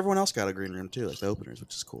 Also, everyone else got a green room too, like the openers,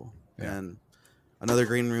 which is cool. Yeah. And another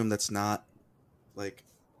green room that's not like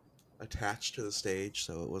attached to the stage,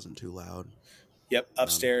 so it wasn't too loud. Yep.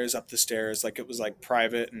 Upstairs, up the stairs, like it was like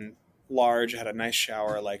private and large. It had a nice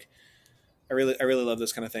shower. Like I really love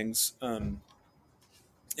those kind of things. And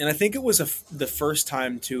I think it was the first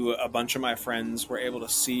time too a bunch of my friends were able to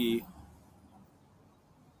see.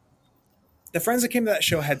 The friends that came to that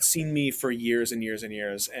show had seen me for years and years and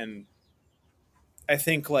years, and I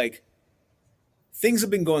think like things have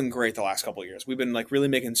been going great the last couple of years. We've been like really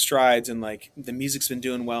making strides, and like the music's been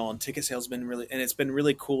doing well, and ticket sales been really, and it's been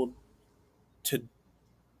really cool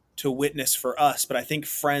to witness for us. But I think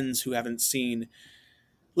friends who haven't seen,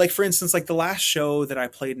 like for instance, like the last show that I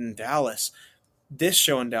played in Dallas, this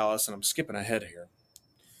show in Dallas, and I'm skipping ahead here,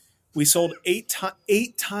 we sold eight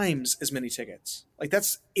times as many tickets. Like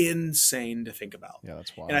that's insane to think about. Yeah,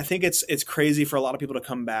 that's wild. And I think it's crazy for a lot of people to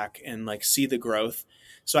come back and like see the growth.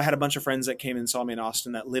 So I had a bunch of friends that came and saw me in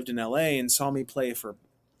Austin that lived in LA and saw me play for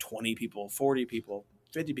 20 people, 40 people,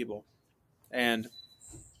 50 people. And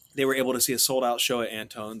they were able to see a sold out show at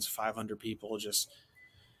Antone's, 500 people, just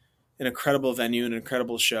an incredible venue, an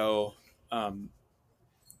incredible show. I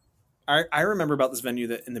remember about this venue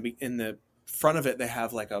that in the front of it, they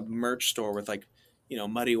have like a merch store with like, you know,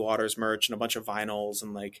 Muddy Waters merch and a bunch of vinyls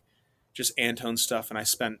and like just Antone stuff. And I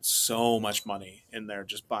spent so much money in there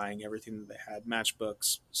just buying everything that they had,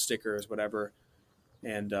 matchbooks, stickers, whatever.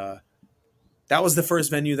 And that was the first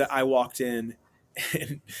venue that I walked in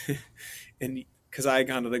and because I had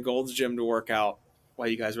gone to the Gold's Gym to work out while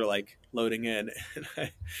you guys were like loading in. And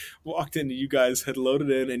I walked in and you guys had loaded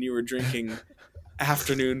in and you were drinking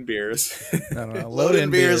afternoon beers. No,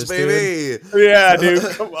 Loaded beers, baby. Dude. Yeah, dude.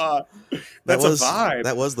 Come on. That's a vibe.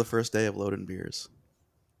 That was the first day of Loaded Beers.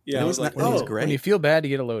 Yeah, it was like, it was great. When you feel bad, you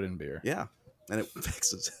get a load-in beer. Yeah, and it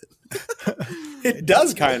fixes it. It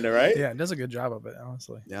does kind of, right? Yeah, it does a good job of it,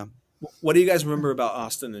 honestly. Yeah. What do you guys remember about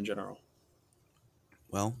Austin in general?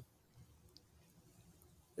 Well,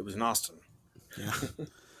 it was in Austin. Yeah.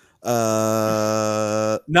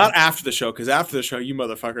 Not after the show, because after the show, you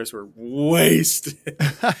motherfuckers were wasted.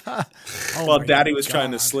 While Daddy was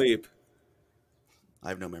trying to sleep. I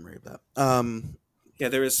have no memory of that. Yeah,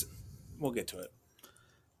 there is. We'll get to it.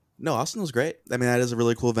 No, Austin was great. I mean, that is a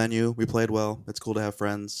really cool venue. We played well. It's cool to have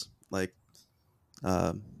friends, like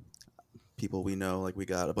people we know. Like we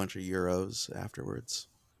got a bunch of euros afterwards,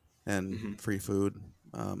 and free food,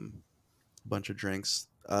 a bunch of drinks.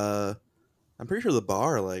 I'm pretty sure the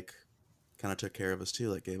bar like kind of took care of us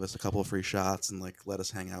too. Like gave us a couple of free shots and like let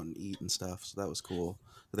us hang out and eat and stuff. So that was cool.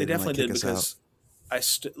 They definitely did because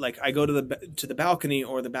I go to the balcony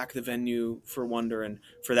or the back of the venue for Wonder, and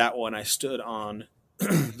for that one I stood on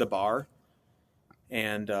the bar,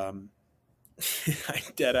 and I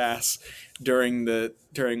dead ass during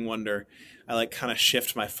Wonder, I like kind of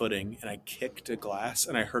shift my footing and I kicked a glass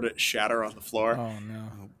and I heard it shatter on the floor. Oh no!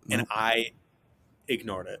 And I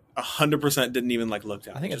ignored it. 100% didn't even like look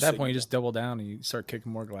down. I think at that point you just double down and you start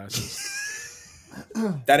kicking more glasses.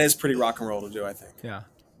 That is pretty rock and roll to do, I think. Yeah.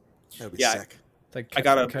 That would be sick. Like I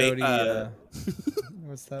got a Coyote.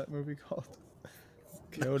 What's that movie called?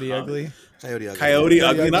 Coyote Ugly. Coyote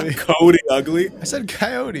Ugly, not Cody Ugly. I said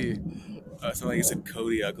Coyote. It's not like I said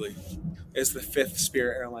Cody Ugly. It's the 5th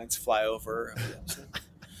Spirit Airlines flyover.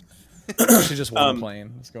 Actually, just one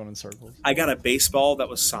plane. It's going in circles. I got a baseball that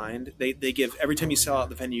was signed. They give every time you sell out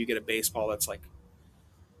the venue, you get a baseball that's like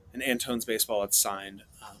an Antone's baseball that's signed.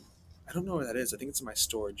 I don't know where that is. I think it's in my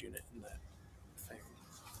storage unit in that thing.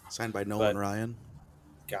 Signed by Nolan Ryan.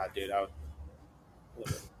 God, dude, I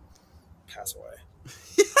would pass away.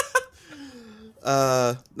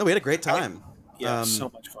 No, we had a great time. So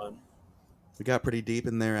much fun. We got pretty deep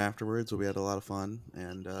in there afterwards, but we had a lot of fun.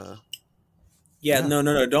 And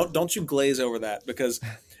no, don't you glaze over that, because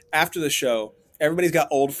after the show, everybody's got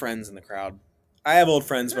old friends in the crowd. I have old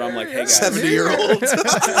friends, but I'm like, hey guys, 70-year-olds.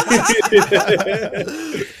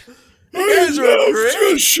 You guys are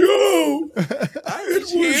great. Show.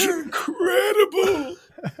 It was incredible.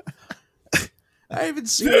 I haven't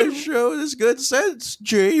seen a show this good since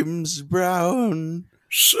James Brown.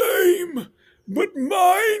 Same, but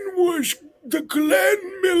mine was the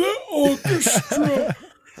Glenn Miller Orchestra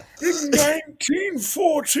in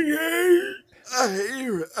 1948.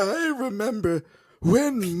 I remember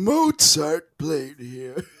when Mozart played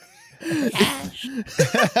here.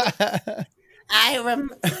 I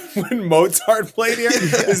remember when Mozart played here.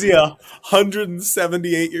 Is he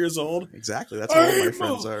 178 years old? Exactly. That's how old my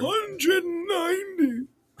friends are. 190.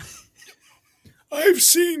 I've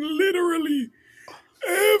seen literally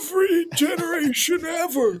every generation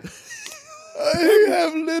ever. I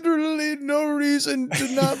have literally no reason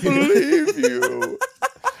to not believe you.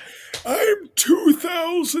 I'm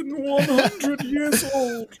 2,100 years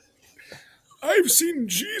old. I've seen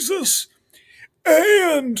Jesus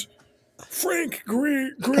and Frank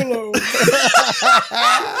Grillo.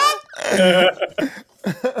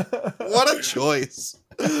 What a choice.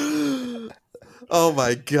 Oh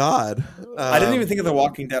my god. I didn't even think of The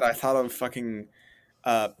Walking Dead. I thought of fucking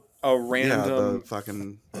a random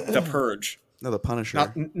The Purge. No, The Punisher.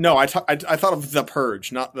 I thought of The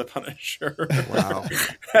Purge, not The Punisher. Wow.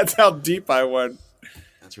 That's how deep I went.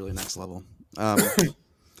 That's really next level. Yeah,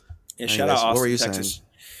 Anyways, shout out Austin, what were you Texas. saying?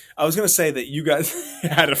 I was going to say that you guys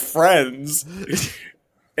had friends.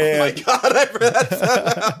 Oh my god, I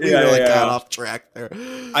forgot. We really got off track there.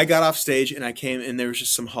 I got off stage and I came and there was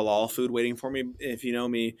just some halal food waiting for me. If you know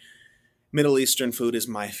me, Middle Eastern food is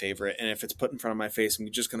my favorite. And if it's put in front of my face,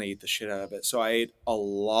 I'm just going to eat the shit out of it. So I ate a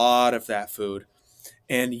lot of that food.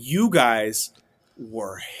 And you guys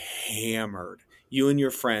were hammered. You and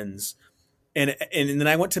your friends. And then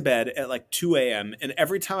I went to bed at like 2 a.m. And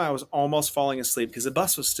every time I was almost falling asleep because the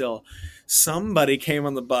bus was still, somebody came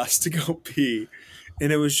on the bus to go pee.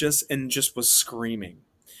 And it was just was screaming.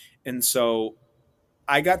 And so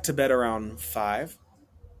I got to bed around 5.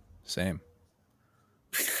 Same.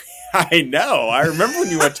 I know. I remember when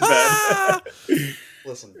you went to bed.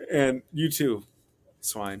 Listen. And you too,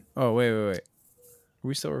 swine. Oh, wait. Are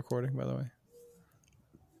we still recording, by the way?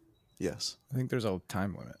 Yes. I think there's a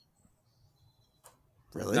time limit.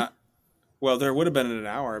 Really? Well, there would have been an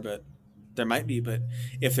hour, but there might be. But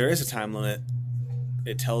if there is a time limit,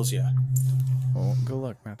 it tells you. Well, good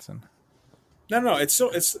luck, Matthiessen. No. It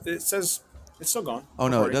says it's still gone. Oh,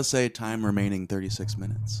 no. It does say time remaining 36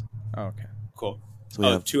 minutes. Oh, okay. Cool. So we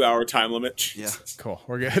have 2-hour time limit. Yeah. Cool.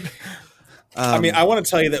 We're good. I mean, I want to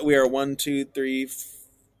tell you that we are 1, 2, 3,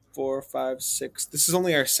 4, 5, 6. This is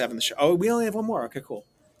only our 7th show. Oh, we only have one more. Okay, cool.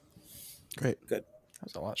 Great. Good. That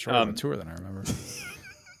was a lot shorter of a tour than I remember.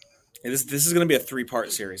 This is going to be a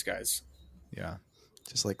 3-part series, guys. Yeah.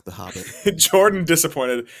 Just like The Hobbit. Jordan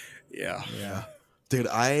disappointed. Yeah. Dude,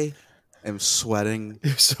 I am sweating.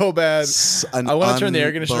 You're so bad. I want to turn the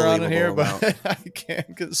air conditioner on in here, but amount. I can't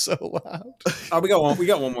because it's so loud. Oh, we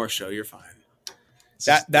got one more show. You're fine.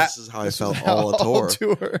 This is how I felt all tour.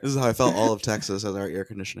 This is how I felt all of Texas as our air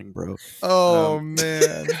conditioning broke. Oh,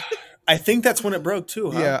 man. I think that's when it broke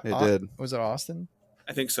too, huh? Yeah. It did. Was it Austin?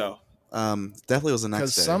 I think so. Definitely was the next day.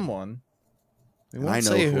 Because someone. We And won't I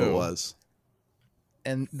know say who who it was.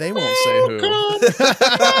 And they won't say who.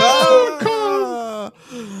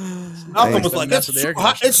 Malcolm was like, mess with the air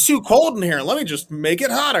conditioner. it's too cold in here. Let me just make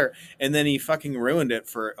it hotter. And then he fucking ruined it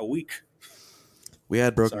for a week. We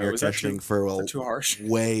had broken Sorry, air was that conditioning too- for was that too harsh?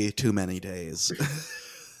 way too many days.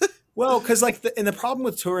 Well, because like, and the problem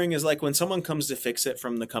with touring is like when someone comes to fix it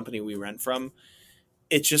from the company we rent from,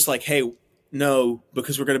 it's just like, hey, no,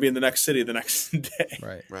 because we're going to be in the next city the next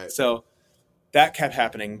day. Right. So that kept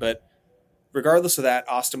happening. But regardless of that,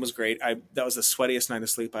 Austin was great. That was the sweatiest night of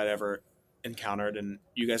sleep I'd ever encountered, and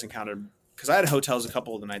you guys encountered, because I had hotels a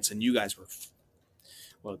couple of the nights, and you guys were,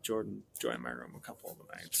 well, Jordan joined my room a couple of the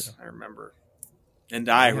nights. True. I remember. And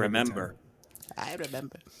I remember.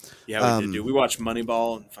 Yeah, we did, dude. We watched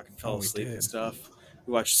Moneyball and fucking fell asleep and stuff.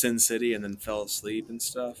 We watched Sin City and then fell asleep and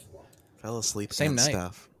stuff. Fell asleep Same and night.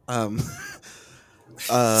 stuff.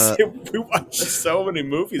 We watched so many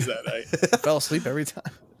movies that night. Fell asleep every time.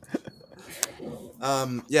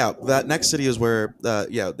 Yeah, that next city is where, the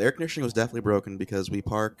air conditioning was definitely broken because we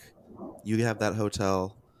park. You have that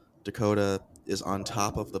hotel. Dakota is on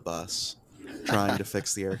top of the bus trying to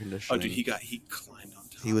fix the air conditioning. Oh, dude, he climbed on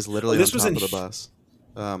top. He was literally on top of the bus.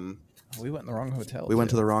 We went in the wrong hotel. We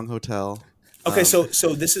went to the wrong hotel. Okay, so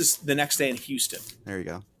this is the next day in Houston. There you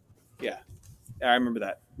go. Yeah, I remember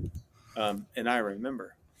that. And I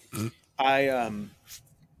remember.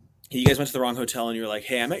 You guys went to the wrong hotel and you were like,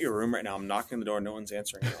 hey, I'm at your room right now. I'm knocking on the door. No one's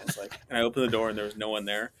answering. And I was like, and I opened the door and there was no one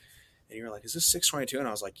there. And you were like, is this 622? And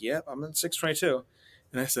I was like, yep, I'm in 622.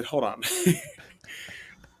 And I said, hold on.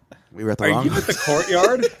 We were at the Are wrong you at the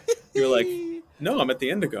courtyard? You were like, no, I'm at the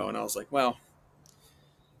Indigo. And I was like, well,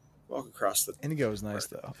 walk across the... Indigo was nice,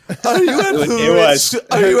 though. Are you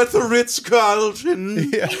at the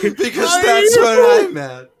Ritz-Carlton? Yeah. Because that's where I'm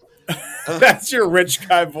at. That's your rich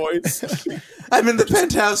guy voice. I'm in the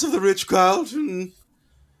penthouse of the Ritz-Carlton.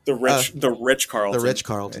 The rich Carlton. The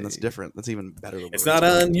Ritz-Carlton. That's different. That's even better. Than It's not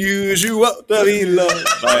unusual to be loved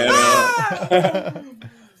by anyone.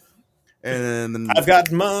 And then I've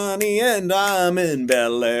got money and I'm in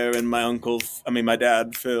Bel Air, and my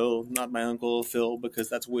dad Phil, not my uncle Phil, because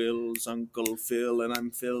that's Will's uncle Phil and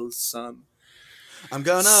I'm Phil's son. I'm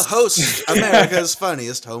gonna host America's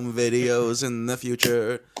funniest home videos in the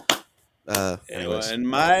future. Anyways. And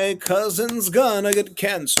my cousin's gonna get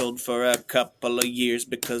canceled for a couple of years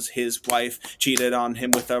because his wife cheated on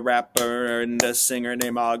him with a rapper and a singer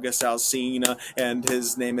named August Alsina, and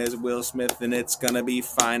his name is Will Smith, and it's gonna be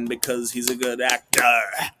fine because he's a good actor.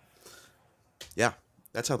 Yeah,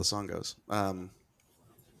 that's how the song goes.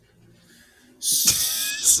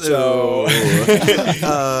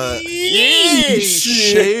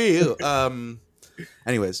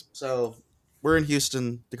 Anyways, so we're in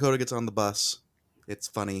Houston. Dakota gets on the bus. It's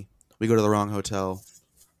funny. We go to the wrong hotel.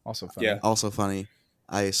 Also funny. Yeah. Also funny.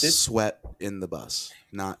 I sweat in the bus.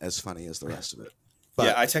 Not as funny as the rest of it. But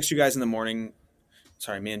Yeah, I text you guys in the morning.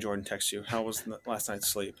 Sorry, me and Jordan text you. How was last night's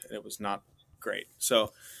sleep? And it was not great.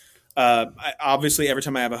 So, obviously, every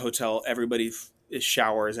time I have a hotel, everybody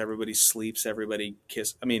showers, everybody sleeps, everybody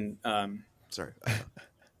sorry.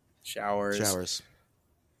 Showers.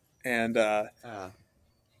 And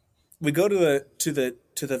we go to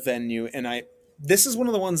the venue, and this is one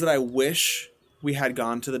of the ones that I wish we had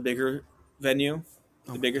gone to the bigger venue,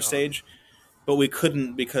 the bigger stage, but we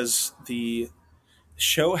couldn't because the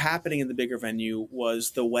show happening in the bigger venue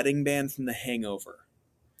was the wedding band from The Hangover.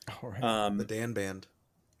 All right. The Dan Band.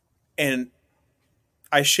 And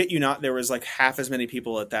I shit you not, there was like half as many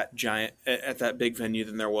people at that big venue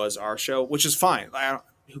than there was our show, which is fine.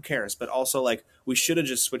 Who cares? But also, like, we should have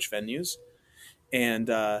just switched venues. And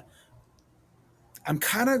I'm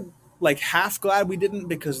kind of like half glad we didn't,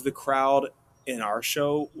 because the crowd in our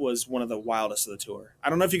show was one of the wildest of the tour. I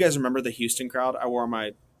don't know if you guys remember the Houston crowd. I wore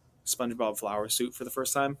my SpongeBob flower suit for the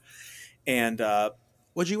first time. And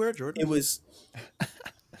what'd you wear, Jordan? It was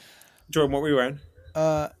Jordan, what were you wearing?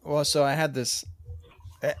 Well, so I had this.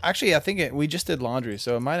 Actually, I think we just did laundry,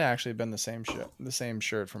 so it might have actually been the same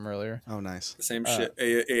shirt from earlier. Oh, nice. The same shit.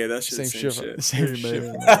 Yeah, that shit. Same shit. Same shit.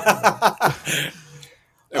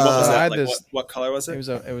 And what was that? I had Like, this. what color was it?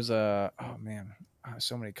 It was a. Oh man,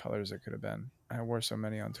 so many colors it could have been. I wore so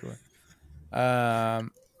many on tour. I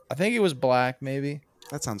think it was black, maybe.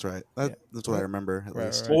 That sounds right. That's what I remember, at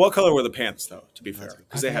least. Right. Well, what color were the pants, though? To be fair,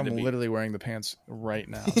 because they had to I'm be. literally wearing the pants right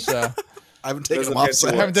now. So I haven't taken them the off. pants you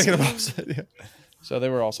I wore. haven't taken them off. Yeah. So they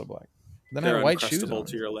were also black. Then I They're had white shoes uncrustable on.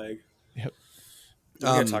 to your leg. Yep. We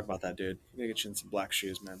gotta talk about that, dude. You gotta get you in some black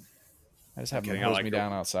shoes, man. I just have them kidding, I hose like me them.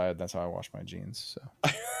 down outside. That's how I wash my jeans. So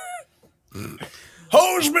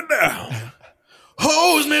Hose me down.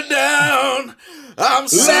 Hose me down. I'm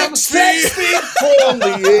sexy. on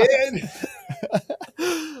the end.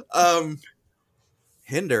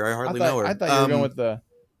 Hinder. I hardly know her. I thought you were going with the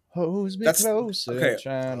hose me That's- closer. okay.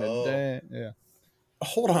 Trying to dance. Yeah.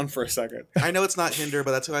 Hold on for a second. I know it's not Hinder, but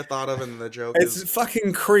that's who I thought of, and the joke It's is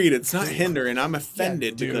fucking Creed. It's not Hinder, and I'm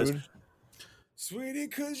offended Yeah, because, dude. sweetie,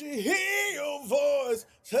 could you hear your voice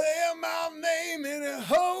say my name in a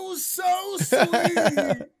hose so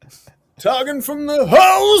sweet, talking from the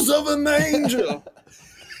hose of an angel.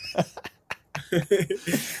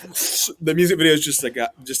 The music video is just a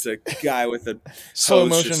guy with a Slow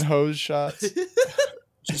hose motion hose shots.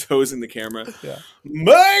 just hosing the camera. Yeah.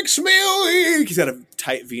 Makes me weak. He's got a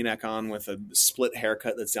tight V-neck on with a split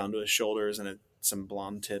haircut that's down to his shoulders and some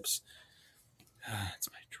blonde tips. It's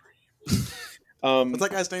my dream. what's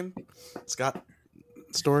that guy's name? Scott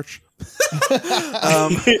Storch.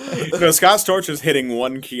 No, Scott Storch is hitting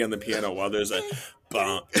one key on the piano while there's a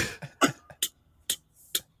bump.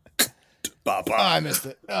 Oh, I missed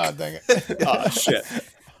it. Oh, dang it. Oh shit!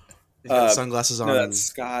 He's got sunglasses on. No, and that's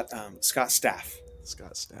Scott Staff.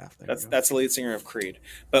 Scott Staff. There That's you go. that's the lead singer of Creed.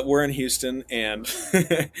 But we're in Houston and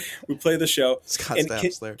we play the show. Scott And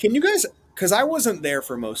Staff's there. Can you guys? Because I wasn't there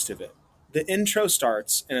for most of it. The intro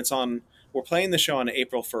starts and it's on. We're playing the show on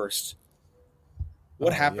April 1st.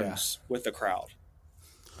 What happens with the crowd?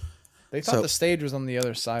 They thought So- the stage was on the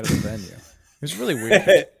other side of the venue. It was really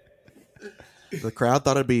weird. The crowd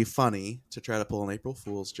thought it'd be funny to try to pull an April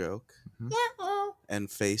Fool's joke and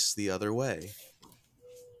face the other way.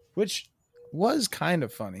 Which was kind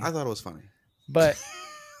of funny. I thought it was funny. But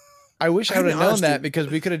I wish I I'll would be have known honest, that dude. because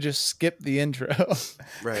we could have just skipped the intro.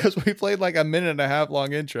 Right. Because we played like a minute and a half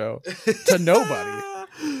long intro to nobody.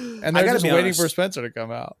 And I they're gotta just be waiting honest. for Spencer to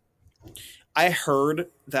come out. I heard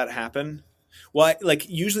that happen. Well,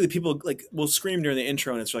 usually people will scream during the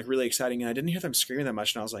intro and it's like really exciting. And I didn't hear them screaming that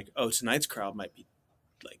much. And I was like, oh, tonight's crowd might be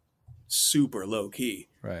like super low key.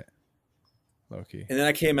 Right. Low key. And then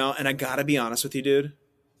I came out and I gotta be honest with you, dude.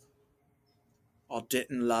 I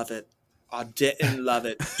didn't love it. I didn't love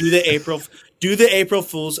it. Do the April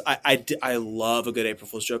Fools. I love a good April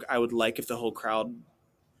Fool's joke. I would like if the whole crowd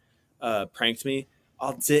pranked me.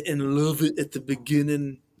 I didn't love it at the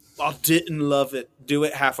beginning. I didn't love it. Do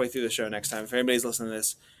it halfway through the show next time. If anybody's listening to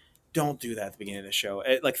this, don't do that at the beginning of the show.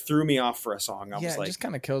 It like threw me off for a song. I was like, it just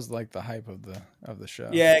kind of kills like the hype of the show.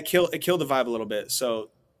 yeah, it killed the vibe a little bit. So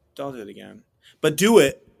don't do it again. But do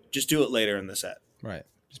it. Just do it later in the set. Right.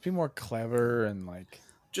 Just be more clever and like.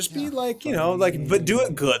 Just be like, you know, like, but do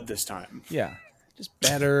it good this time. Yeah. Just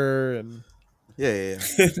better and. Yeah.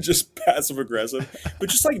 Just passive aggressive, but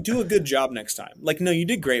just like do a good job next time. Like, no, you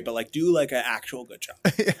did great, but like do like an actual good job.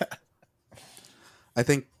 Yeah. I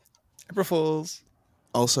think April Fools.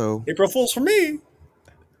 also April Fools for me.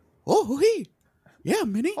 Oh, he. Yeah,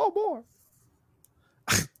 Minnie. Oh boy.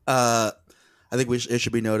 I think it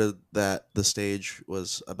should be noted that the stage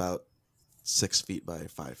was about 6 feet by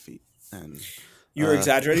 5 feet, and you were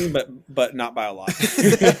exaggerating, but not by a lot.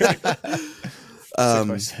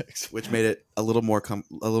 6x6. Which made it a little more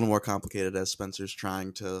complicated as Spencer's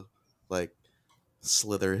trying to like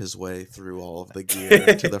slither his way through all of the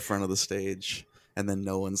gear to the front of the stage, and then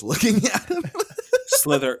no one's looking at him.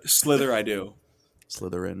 Slither, I do.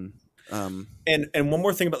 Slither in. And one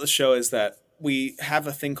more thing about the show is that we have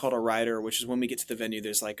a thing called a rider, which is when we get to the venue,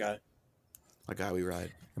 there's like a guy we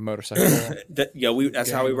ride. A motorcycle.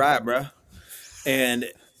 That's how we ride, bro. And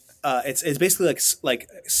it's basically like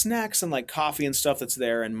snacks and like coffee and stuff that's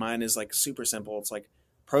there, and mine is like super simple. It's like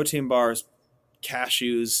protein bars,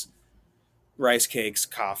 cashews, rice cakes,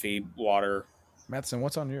 coffee, water. Matthiessen,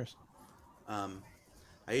 what's on yours?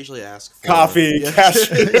 I usually ask for coffee,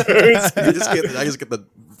 cashews. I just get the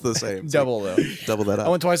same. Double though. Double that up. I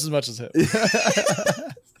want twice as much as him.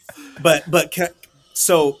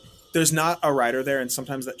 So there's not a rider there, and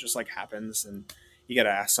sometimes that just like happens, and you got to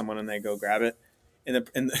ask someone, and they go grab it, and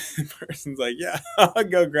the person's like, "Yeah, I'll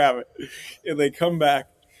go grab it," and they come back,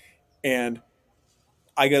 and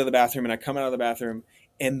I go to the bathroom, and I come out of the bathroom,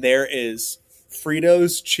 and there is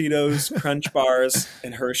Fritos, Cheetos, Crunch Bars,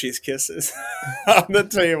 and Hershey's Kisses on the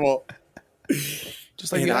table.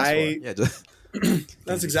 Just like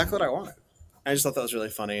that's exactly what I wanted. I just thought that was really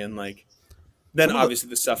funny, and like, then obviously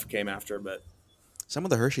the stuff came after, but some of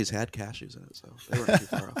the Hershey's had cashews in it, so they weren't too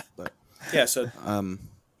far off. But yeah, so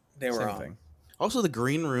they were same on. thing. Also, the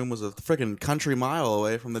green room was a freaking country mile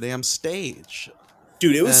away from the damn stage.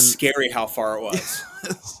 Dude, it was scary how far it was.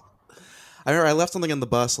 I remember I left something in the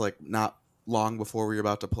bus like not long before we were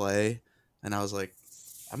about to play, and I was like,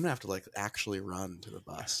 I'm gonna have to like actually run to the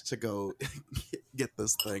bus to go get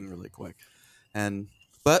this thing really quick.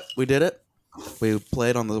 But we did it. We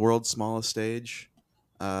played on the world's smallest stage.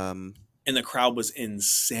 And the crowd was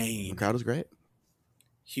insane. The crowd was great.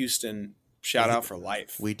 Houston, shout out for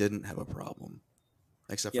life. We didn't have a problem.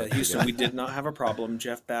 Except for Houston, we did not have a problem.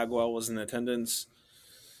 Jeff Bagwell was in attendance.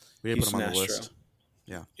 We didn't Houston put him on the Astro. list.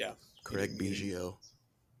 Yeah. Craig Biggio.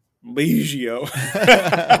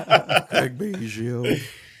 Craig Biggio.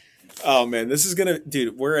 Oh, man. This is going to...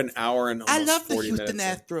 Dude, we're an hour and almost 40 minutes. I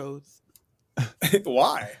love the Houston Astros.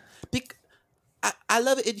 Why? I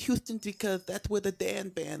love it in Houston because that's where the Dan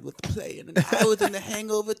band was playing. And I was in The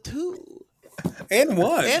Hangover, too. And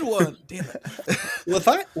one. Damn it. Was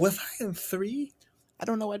I in 3? I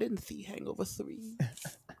don't know. I didn't see Hangover 3.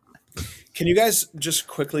 Can you guys just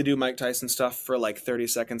quickly do Mike Tyson stuff for like 30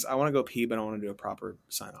 seconds? I want to go pee, but I want to do a proper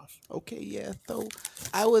sign off. Okay, yeah. So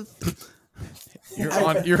I was... You're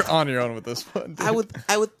on your own with this one. Dude.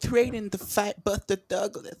 I was training to fight Buster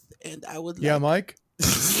Douglas, and I was like, Mike.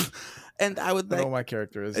 And I was I don't know what my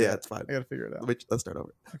character is. Yeah, it's fine. I gotta figure it out. Let's start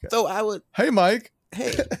over. Okay. So I would. Hey, Mike.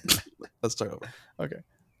 Hey. Let's start over. Okay.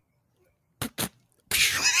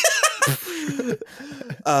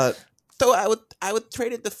 So I would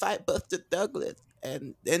training to fight Buster Douglas,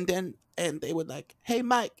 and they were like, "Hey,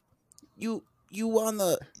 Mike, you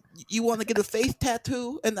wanna get a face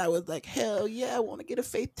tattoo?" And I was like, "Hell yeah, I want to get a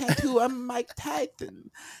face tattoo. I'm Mike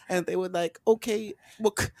Tyson." And they were like, "Okay,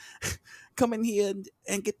 well, come in here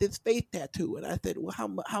and get this face tattoo." And I said,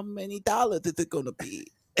 "Well, how many dollars is it gonna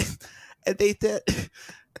be?" And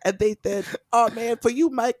they said, "Oh man, for you,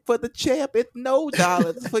 Mike, for the champ, it's no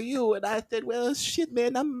dollars for you." And I said, "Well, shit,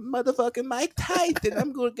 man, I'm motherfucking Mike Tyson.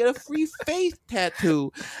 I'm gonna get a free face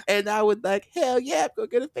tattoo." And I was like, "Hell yeah, I'm gonna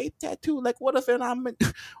get a face tattoo. Like, what if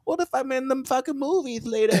I'm in them fucking movies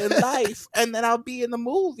later in life, and then I'll be in the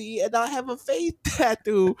movie and I'll have a face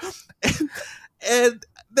tattoo?" And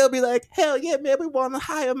they'll be like, "Hell yeah, man, we want to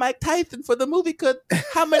hire Mike Tyson for the movie because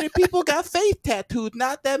how many people got face tattoos?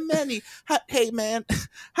 Not that many. Hey, man,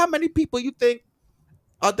 how many people you think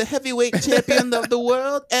are the heavyweight champion of the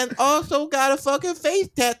world and also got a fucking face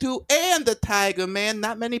tattoo and the tiger, man?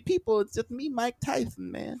 Not many people. It's just me, Mike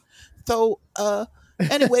Tyson, man." So,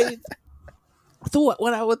 anyways, So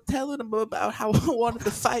when I was telling them about how I wanted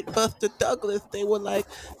to fight Buster Douglas, they were like,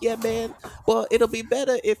 "Yeah, man. Well, it'll be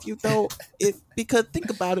better if you don't. If because think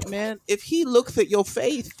about it, man. If he looks at your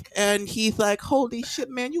face and he's like, "Holy shit,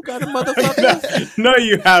 man, you got a motherfucker." No,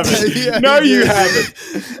 you haven't. Yeah, No, he you did.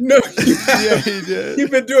 haven't. No, you haven't. Yeah, he did. You've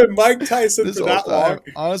been doing Mike Tyson This for whole that long.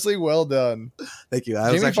 time. Honestly, well done. Thank you.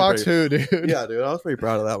 I was Jamie actually Foxx, pretty, who, dude? yeah, dude. I was pretty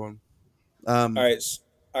proud of that one. All right.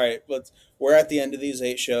 We're at the end of these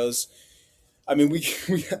 8 shows. I mean, we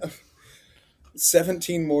have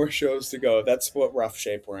 17 more shows to go. That's what rough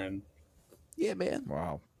shape we're in. Yeah, man.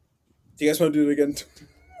 Wow. Do you guys want to do it again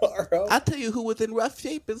tomorrow? I tell you who was in rough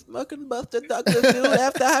shape is fucking Buster Douglas, dude,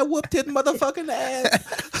 after I whooped his motherfucking ass.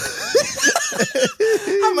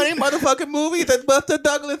 How many motherfucking movies has Buster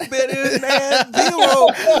Douglas been in, man? 0.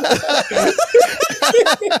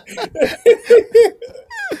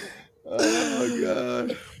 Oh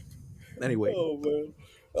god. Anyway. Oh, man.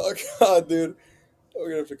 Oh, God, dude. We're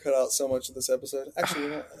going to have to cut out so much of this episode. Actually, we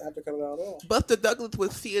don't have to cut it out at all. Buster Douglas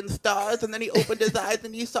was seeing stars, and then he opened his eyes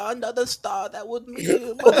and he saw another star. That was me,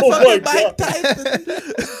 Oh my motherfucking Mike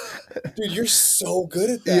Tyson. Dude, you're so good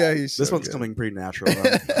at that. Yeah, he's This so one's good. coming pretty natural.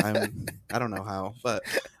 I don't know how, but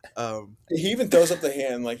He even throws up the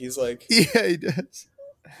hand like he's like, Yeah, he does.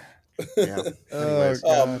 yeah. Oh, Anyways,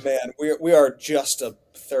 oh, God. man. We are just a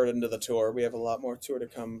third into the tour. We have a lot more tour to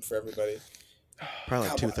come for everybody. probably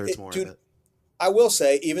like Come on. 2/3 more Dude, of it. I will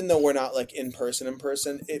say, even though we're not like in person,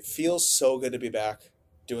 it feels so good to be back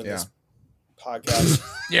doing this podcast.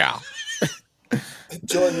 Yeah.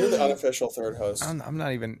 Jordan, you're the unofficial third host. I'm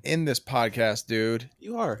not even in this podcast, dude.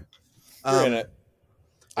 You are. You're in it.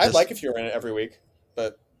 I'd just- like if you were in it every week,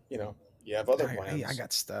 but you know, you have other plans. I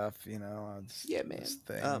got stuff, you know. Yeah, man. This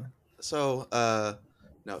thing. So,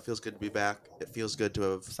 no, it feels good to be back. It feels good to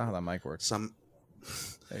have That's not how that mic works. some.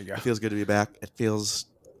 There you go. It feels good to be back. It feels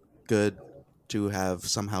good to have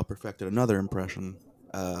somehow perfected another impression.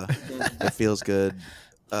 It feels good.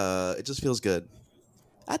 It just feels good.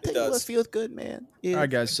 I tell you what feels good, man. All right,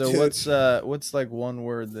 guys. So Dude. what's like one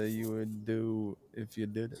word that you would do if you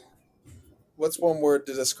did it? What's one word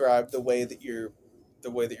to describe the way that your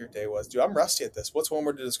day was? Dude, I'm rusty at this. What's one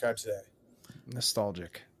word to describe today?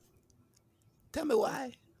 Nostalgic. Tell me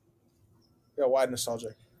why. Yeah, why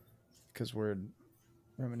nostalgic? Because we're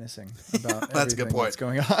reminiscing about That's a good everything point. that's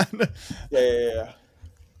going on. Yeah.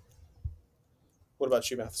 What about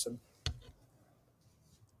you, Matthiessen?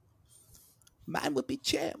 Mine would be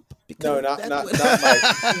champ. No, not that's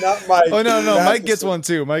Mike. what- Not Mike. Oh no, Mike gets Matthiessen. one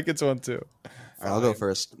too. Mike gets one too. All right, I'll go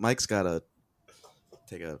first. Mike's got to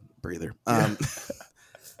take a breather.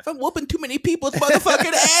 If I'm whooping too many people's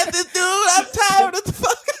motherfucking asses, dude, I'm tired of the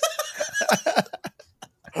fuck.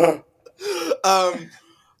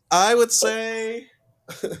 I would say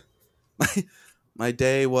my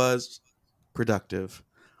day was productive.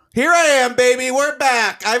 Here I am, baby. We're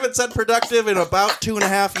back. I haven't said productive in about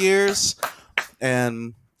 2.5 years,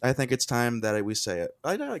 and I think it's time that we say it.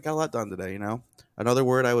 I got a lot done today, you know. Another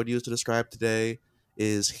word I would use to describe today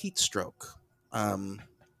is heat stroke,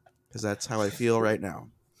 because that's how I feel right now,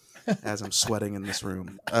 as I'm sweating in this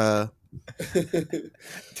room. Dude,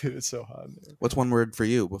 it's so hot in there. What's one word for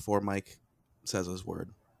you before Mike says his word?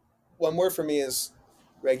 One word for me is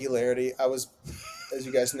regularity. I was, as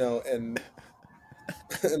you guys know, in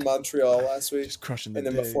Montreal last week. Just crushing the And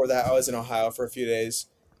then day. before that, I was in Ohio for a few days.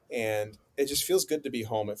 And it just feels good to be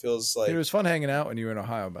home. It feels like... Dude, it was fun hanging out when you were in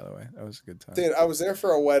Ohio, by the way. That was a good time. Dude, I was there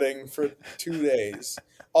for a wedding for 2 days.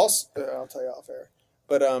 Also, I'll tell you off air.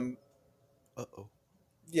 But Uh-oh.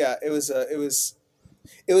 yeah, it was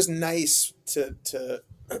nice to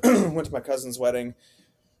went to my cousin's wedding,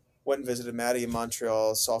 went and visited Maddie in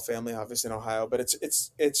Montreal, saw family obviously in Ohio. But it's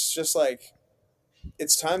just like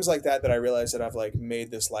it's times like that I realize that I've like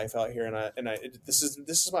made this life out here, and this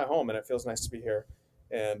is my home, and it feels nice to be here,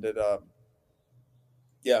 and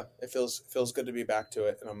it feels good to be back to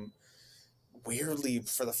it, and I'm weirdly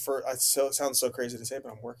for the first. It sounds so crazy to say,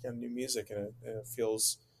 but I'm working on new music, and it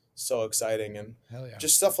feels so exciting, and Hell yeah.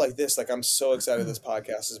 just stuff like this. Like I'm so excited this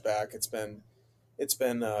podcast is back. It's been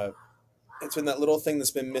that little thing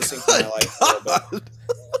that's been missing from my life for a little bit.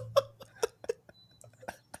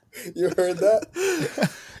 You heard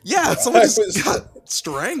that? Yeah, someone just was- got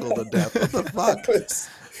strangled to death. What the fuck?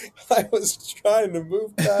 I was trying to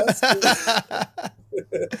move past it.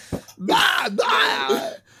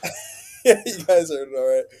 Yeah, you guys are all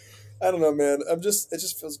right. I don't know, man. It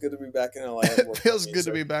just feels good to be back in LA. It feels good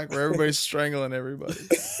to be back where everybody's strangling everybody.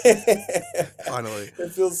 Finally.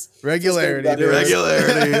 It feels Regularity, feels good dude.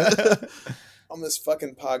 to be back Regularity. on this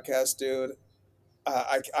fucking podcast, dude.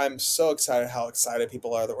 I'm so excited how excited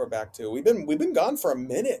people are that we're back too. We've been gone for a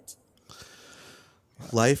minute.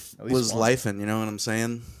 life At least was one. lifing, you know what I'm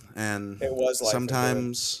saying? And It was lifing,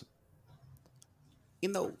 sometimes, you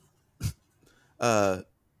know,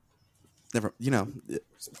 never, you know,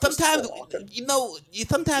 sometimes, you know,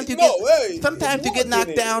 sometimes you get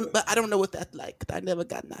knocked down, but I don't know what that's like, 'cause I never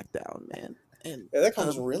got knocked down, man. And Yeah, that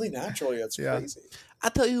comes really naturally. That's Yeah. crazy. I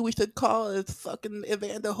tell you, who we should call is fucking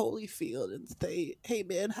Evander Holyfield and say, "Hey,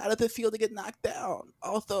 man, how does it feel to get knocked down?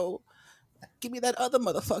 Also, give me that other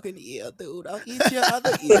motherfucking ear, dude. I'll eat your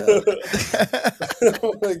other ear."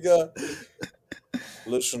 Oh my god!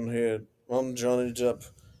 Listen here, I'm Johnny Depp.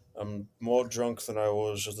 I'm more drunk than I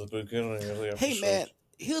was at the beginning of the episode. Hey, man,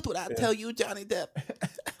 here's what I tell you, Johnny Depp.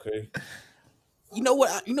 Okay. You know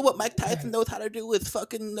what Mike Tyson knows how to do is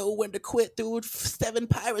fucking know when to quit, dude. 7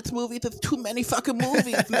 Pirates movies is too many fucking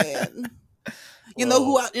movies, man.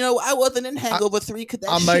 I wasn't in Hangover 3 because that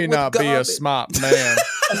I shit may was not be a garbage. smart man,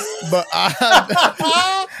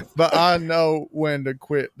 but I know when to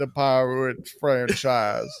quit the Pirates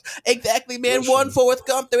franchise. Exactly, man. Listen. 1 Forrest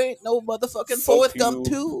Gump, there ain't no motherfucking Forrest Gump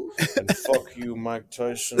 2. And fuck you, Mike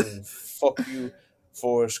Tyson. And fuck you,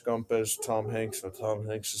 Forrest Gump as Tom Hanks, or Tom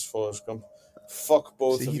Hanks as Forrest Gump. Fuck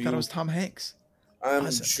both See, of he you. thought it was Tom Hanks. I'm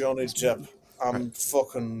Listen, Johnny Depp.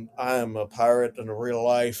 I am a pirate in real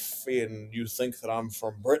life, and you think that I'm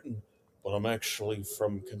from Britain, but I'm actually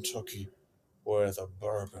from Kentucky, where the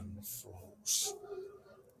bourbon flows.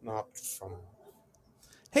 Not from...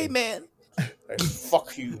 Hey, man. Hey,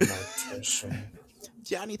 fuck you, Mike Tyson.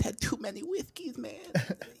 Johnny's had too many whiskeys, man.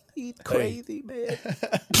 He's crazy, man.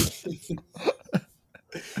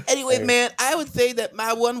 Anyway, man, I would say that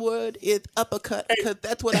my one word is uppercut, because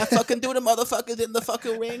that's what I fucking do to motherfuckers in the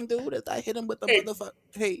fucking ring, dude. As I hit them with the motherfucker.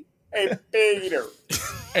 Hey, Peter.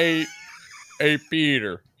 Hey,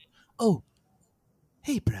 Peter. oh,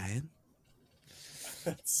 hey, Brian.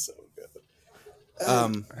 That's so good.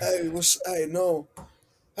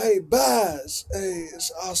 Hey, Baz. Hey,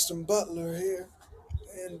 it's Austin Butler here.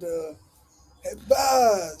 And, hey,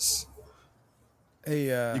 Baz. Hey,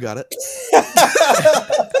 You got it.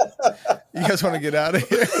 you guys want to get out of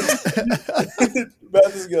here?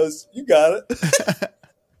 Baz goes, you got it.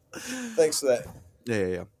 Thanks for that.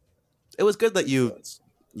 Yeah. It was good that you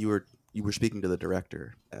were speaking to the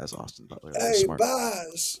director as Austin Butler. That was Hey, smart.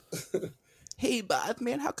 Baz. Hey, Baz,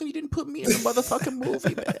 man, how come you didn't put me in the motherfucking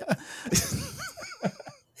movie, man?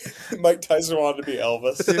 Mike Tyson wanted to be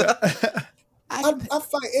Elvis. Yeah. I'll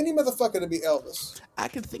find any motherfucker to be Elvis. I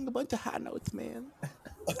can sing a bunch of high notes, man.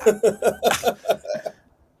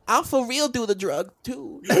 I'll for real do the drug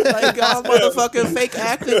too, not like all motherfucking fake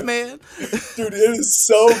actors, man. Dude, it is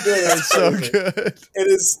so good. It's so good. It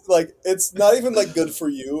is like, it's not even like good for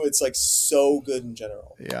you. It's like so good in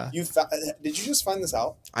general. Yeah. Did you just find this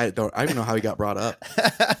out? I don't even know how he got brought up.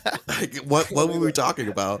 Like, what were we talking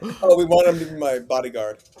about? Oh, we want him to be my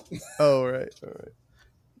bodyguard. Oh, right. All right.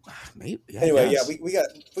 Maybe. Anyway, we got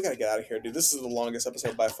to get out of here, dude. This is the longest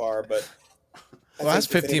episode by far, but The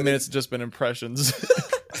last 15 minutes have just been impressions.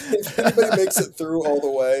 If anybody makes it through all the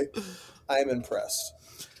way, I am impressed.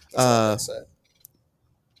 That's all I say.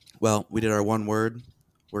 Well, we did our one word.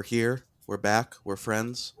 We're here. We're back. We're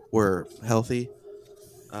friends. We're healthy.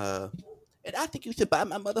 And I think you should buy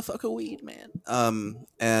my motherfucker weed, man.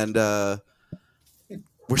 And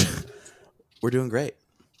we're doing great.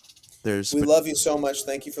 We love you so much.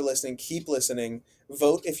 Thank you for listening. Keep listening.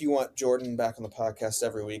 Vote if you want Jordan back on the podcast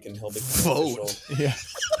every week, and he'll become official. Yeah.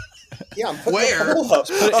 Yeah, I'm putting Where? a poll up.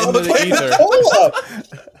 Put it I'm into the putting ether. a poll up.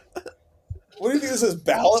 What do you think this is?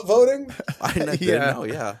 Ballot voting? I know. Yeah. No,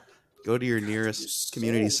 yeah. Go to your nearest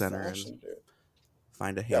community center and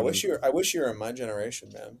find a. Yeah, I wish you were in my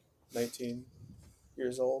generation, man. 19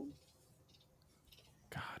 years old.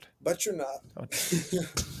 God. But you're not.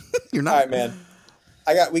 You're not. All right, man.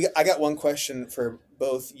 I got one question for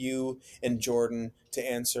both you and Jordan to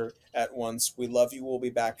answer at once. We love you. We'll be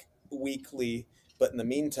back weekly, but in the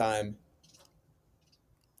meantime,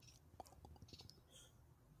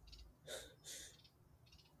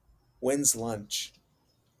 when's lunch?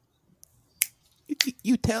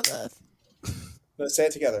 You tell us. Let's say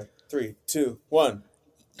it together. 3, 2, 1.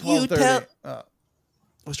 12:30.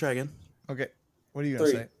 Let's try again. Okay. What are you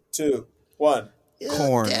going to 3, say? 2, 1.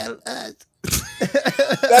 Corn. That's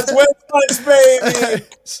when's lunch, baby.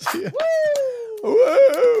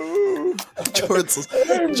 Woo! Jordan's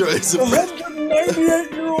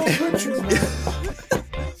 198-year-old Richard.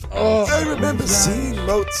 Oh, I remember seeing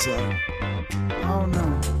Mozart.